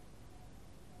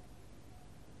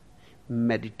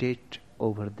 Meditate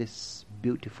over this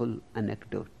beautiful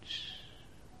anecdote.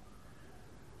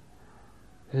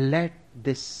 Let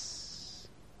this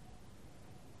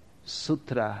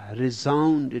sutra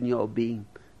resound in your being.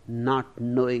 Not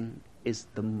knowing is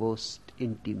the most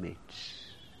intimate.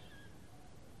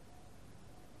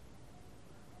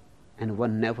 And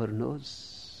one never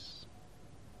knows.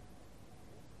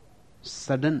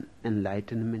 Sudden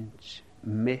enlightenment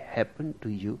may happen to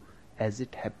you as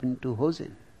it happened to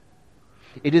Hosin.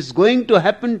 It is going to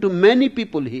happen to many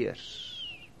people here.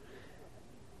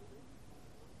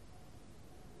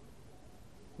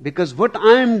 Because what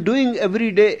I am doing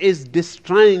every day is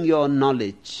destroying your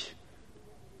knowledge.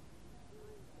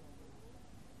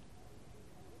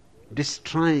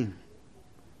 Destroying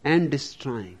and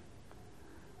destroying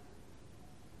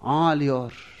all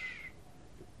your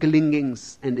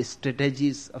clingings and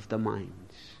strategies of the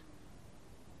mind.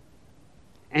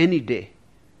 Any day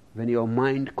when your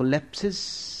mind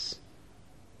collapses,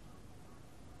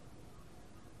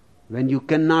 when you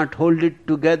cannot hold it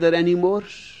together anymore,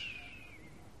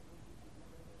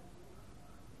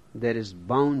 there is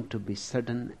bound to be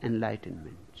sudden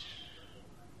enlightenment.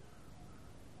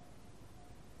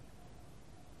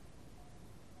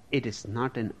 It is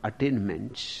not an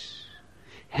attainment,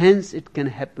 hence it can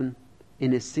happen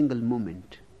in a single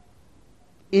moment,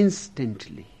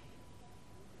 instantly.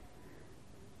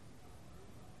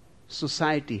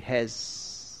 Society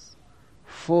has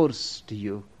forced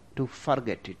you to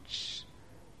forget it.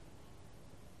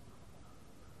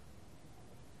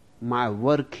 My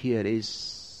work here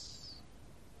is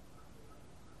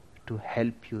to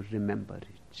help you remember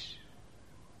it.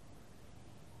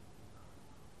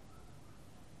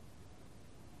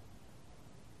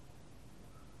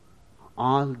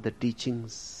 All the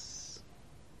teachings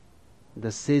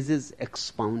the sages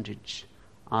expounded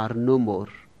are no more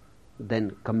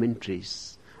than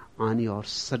commentaries on your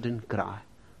sudden cry,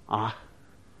 ah,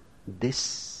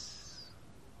 this.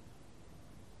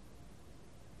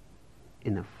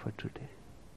 Enough for today.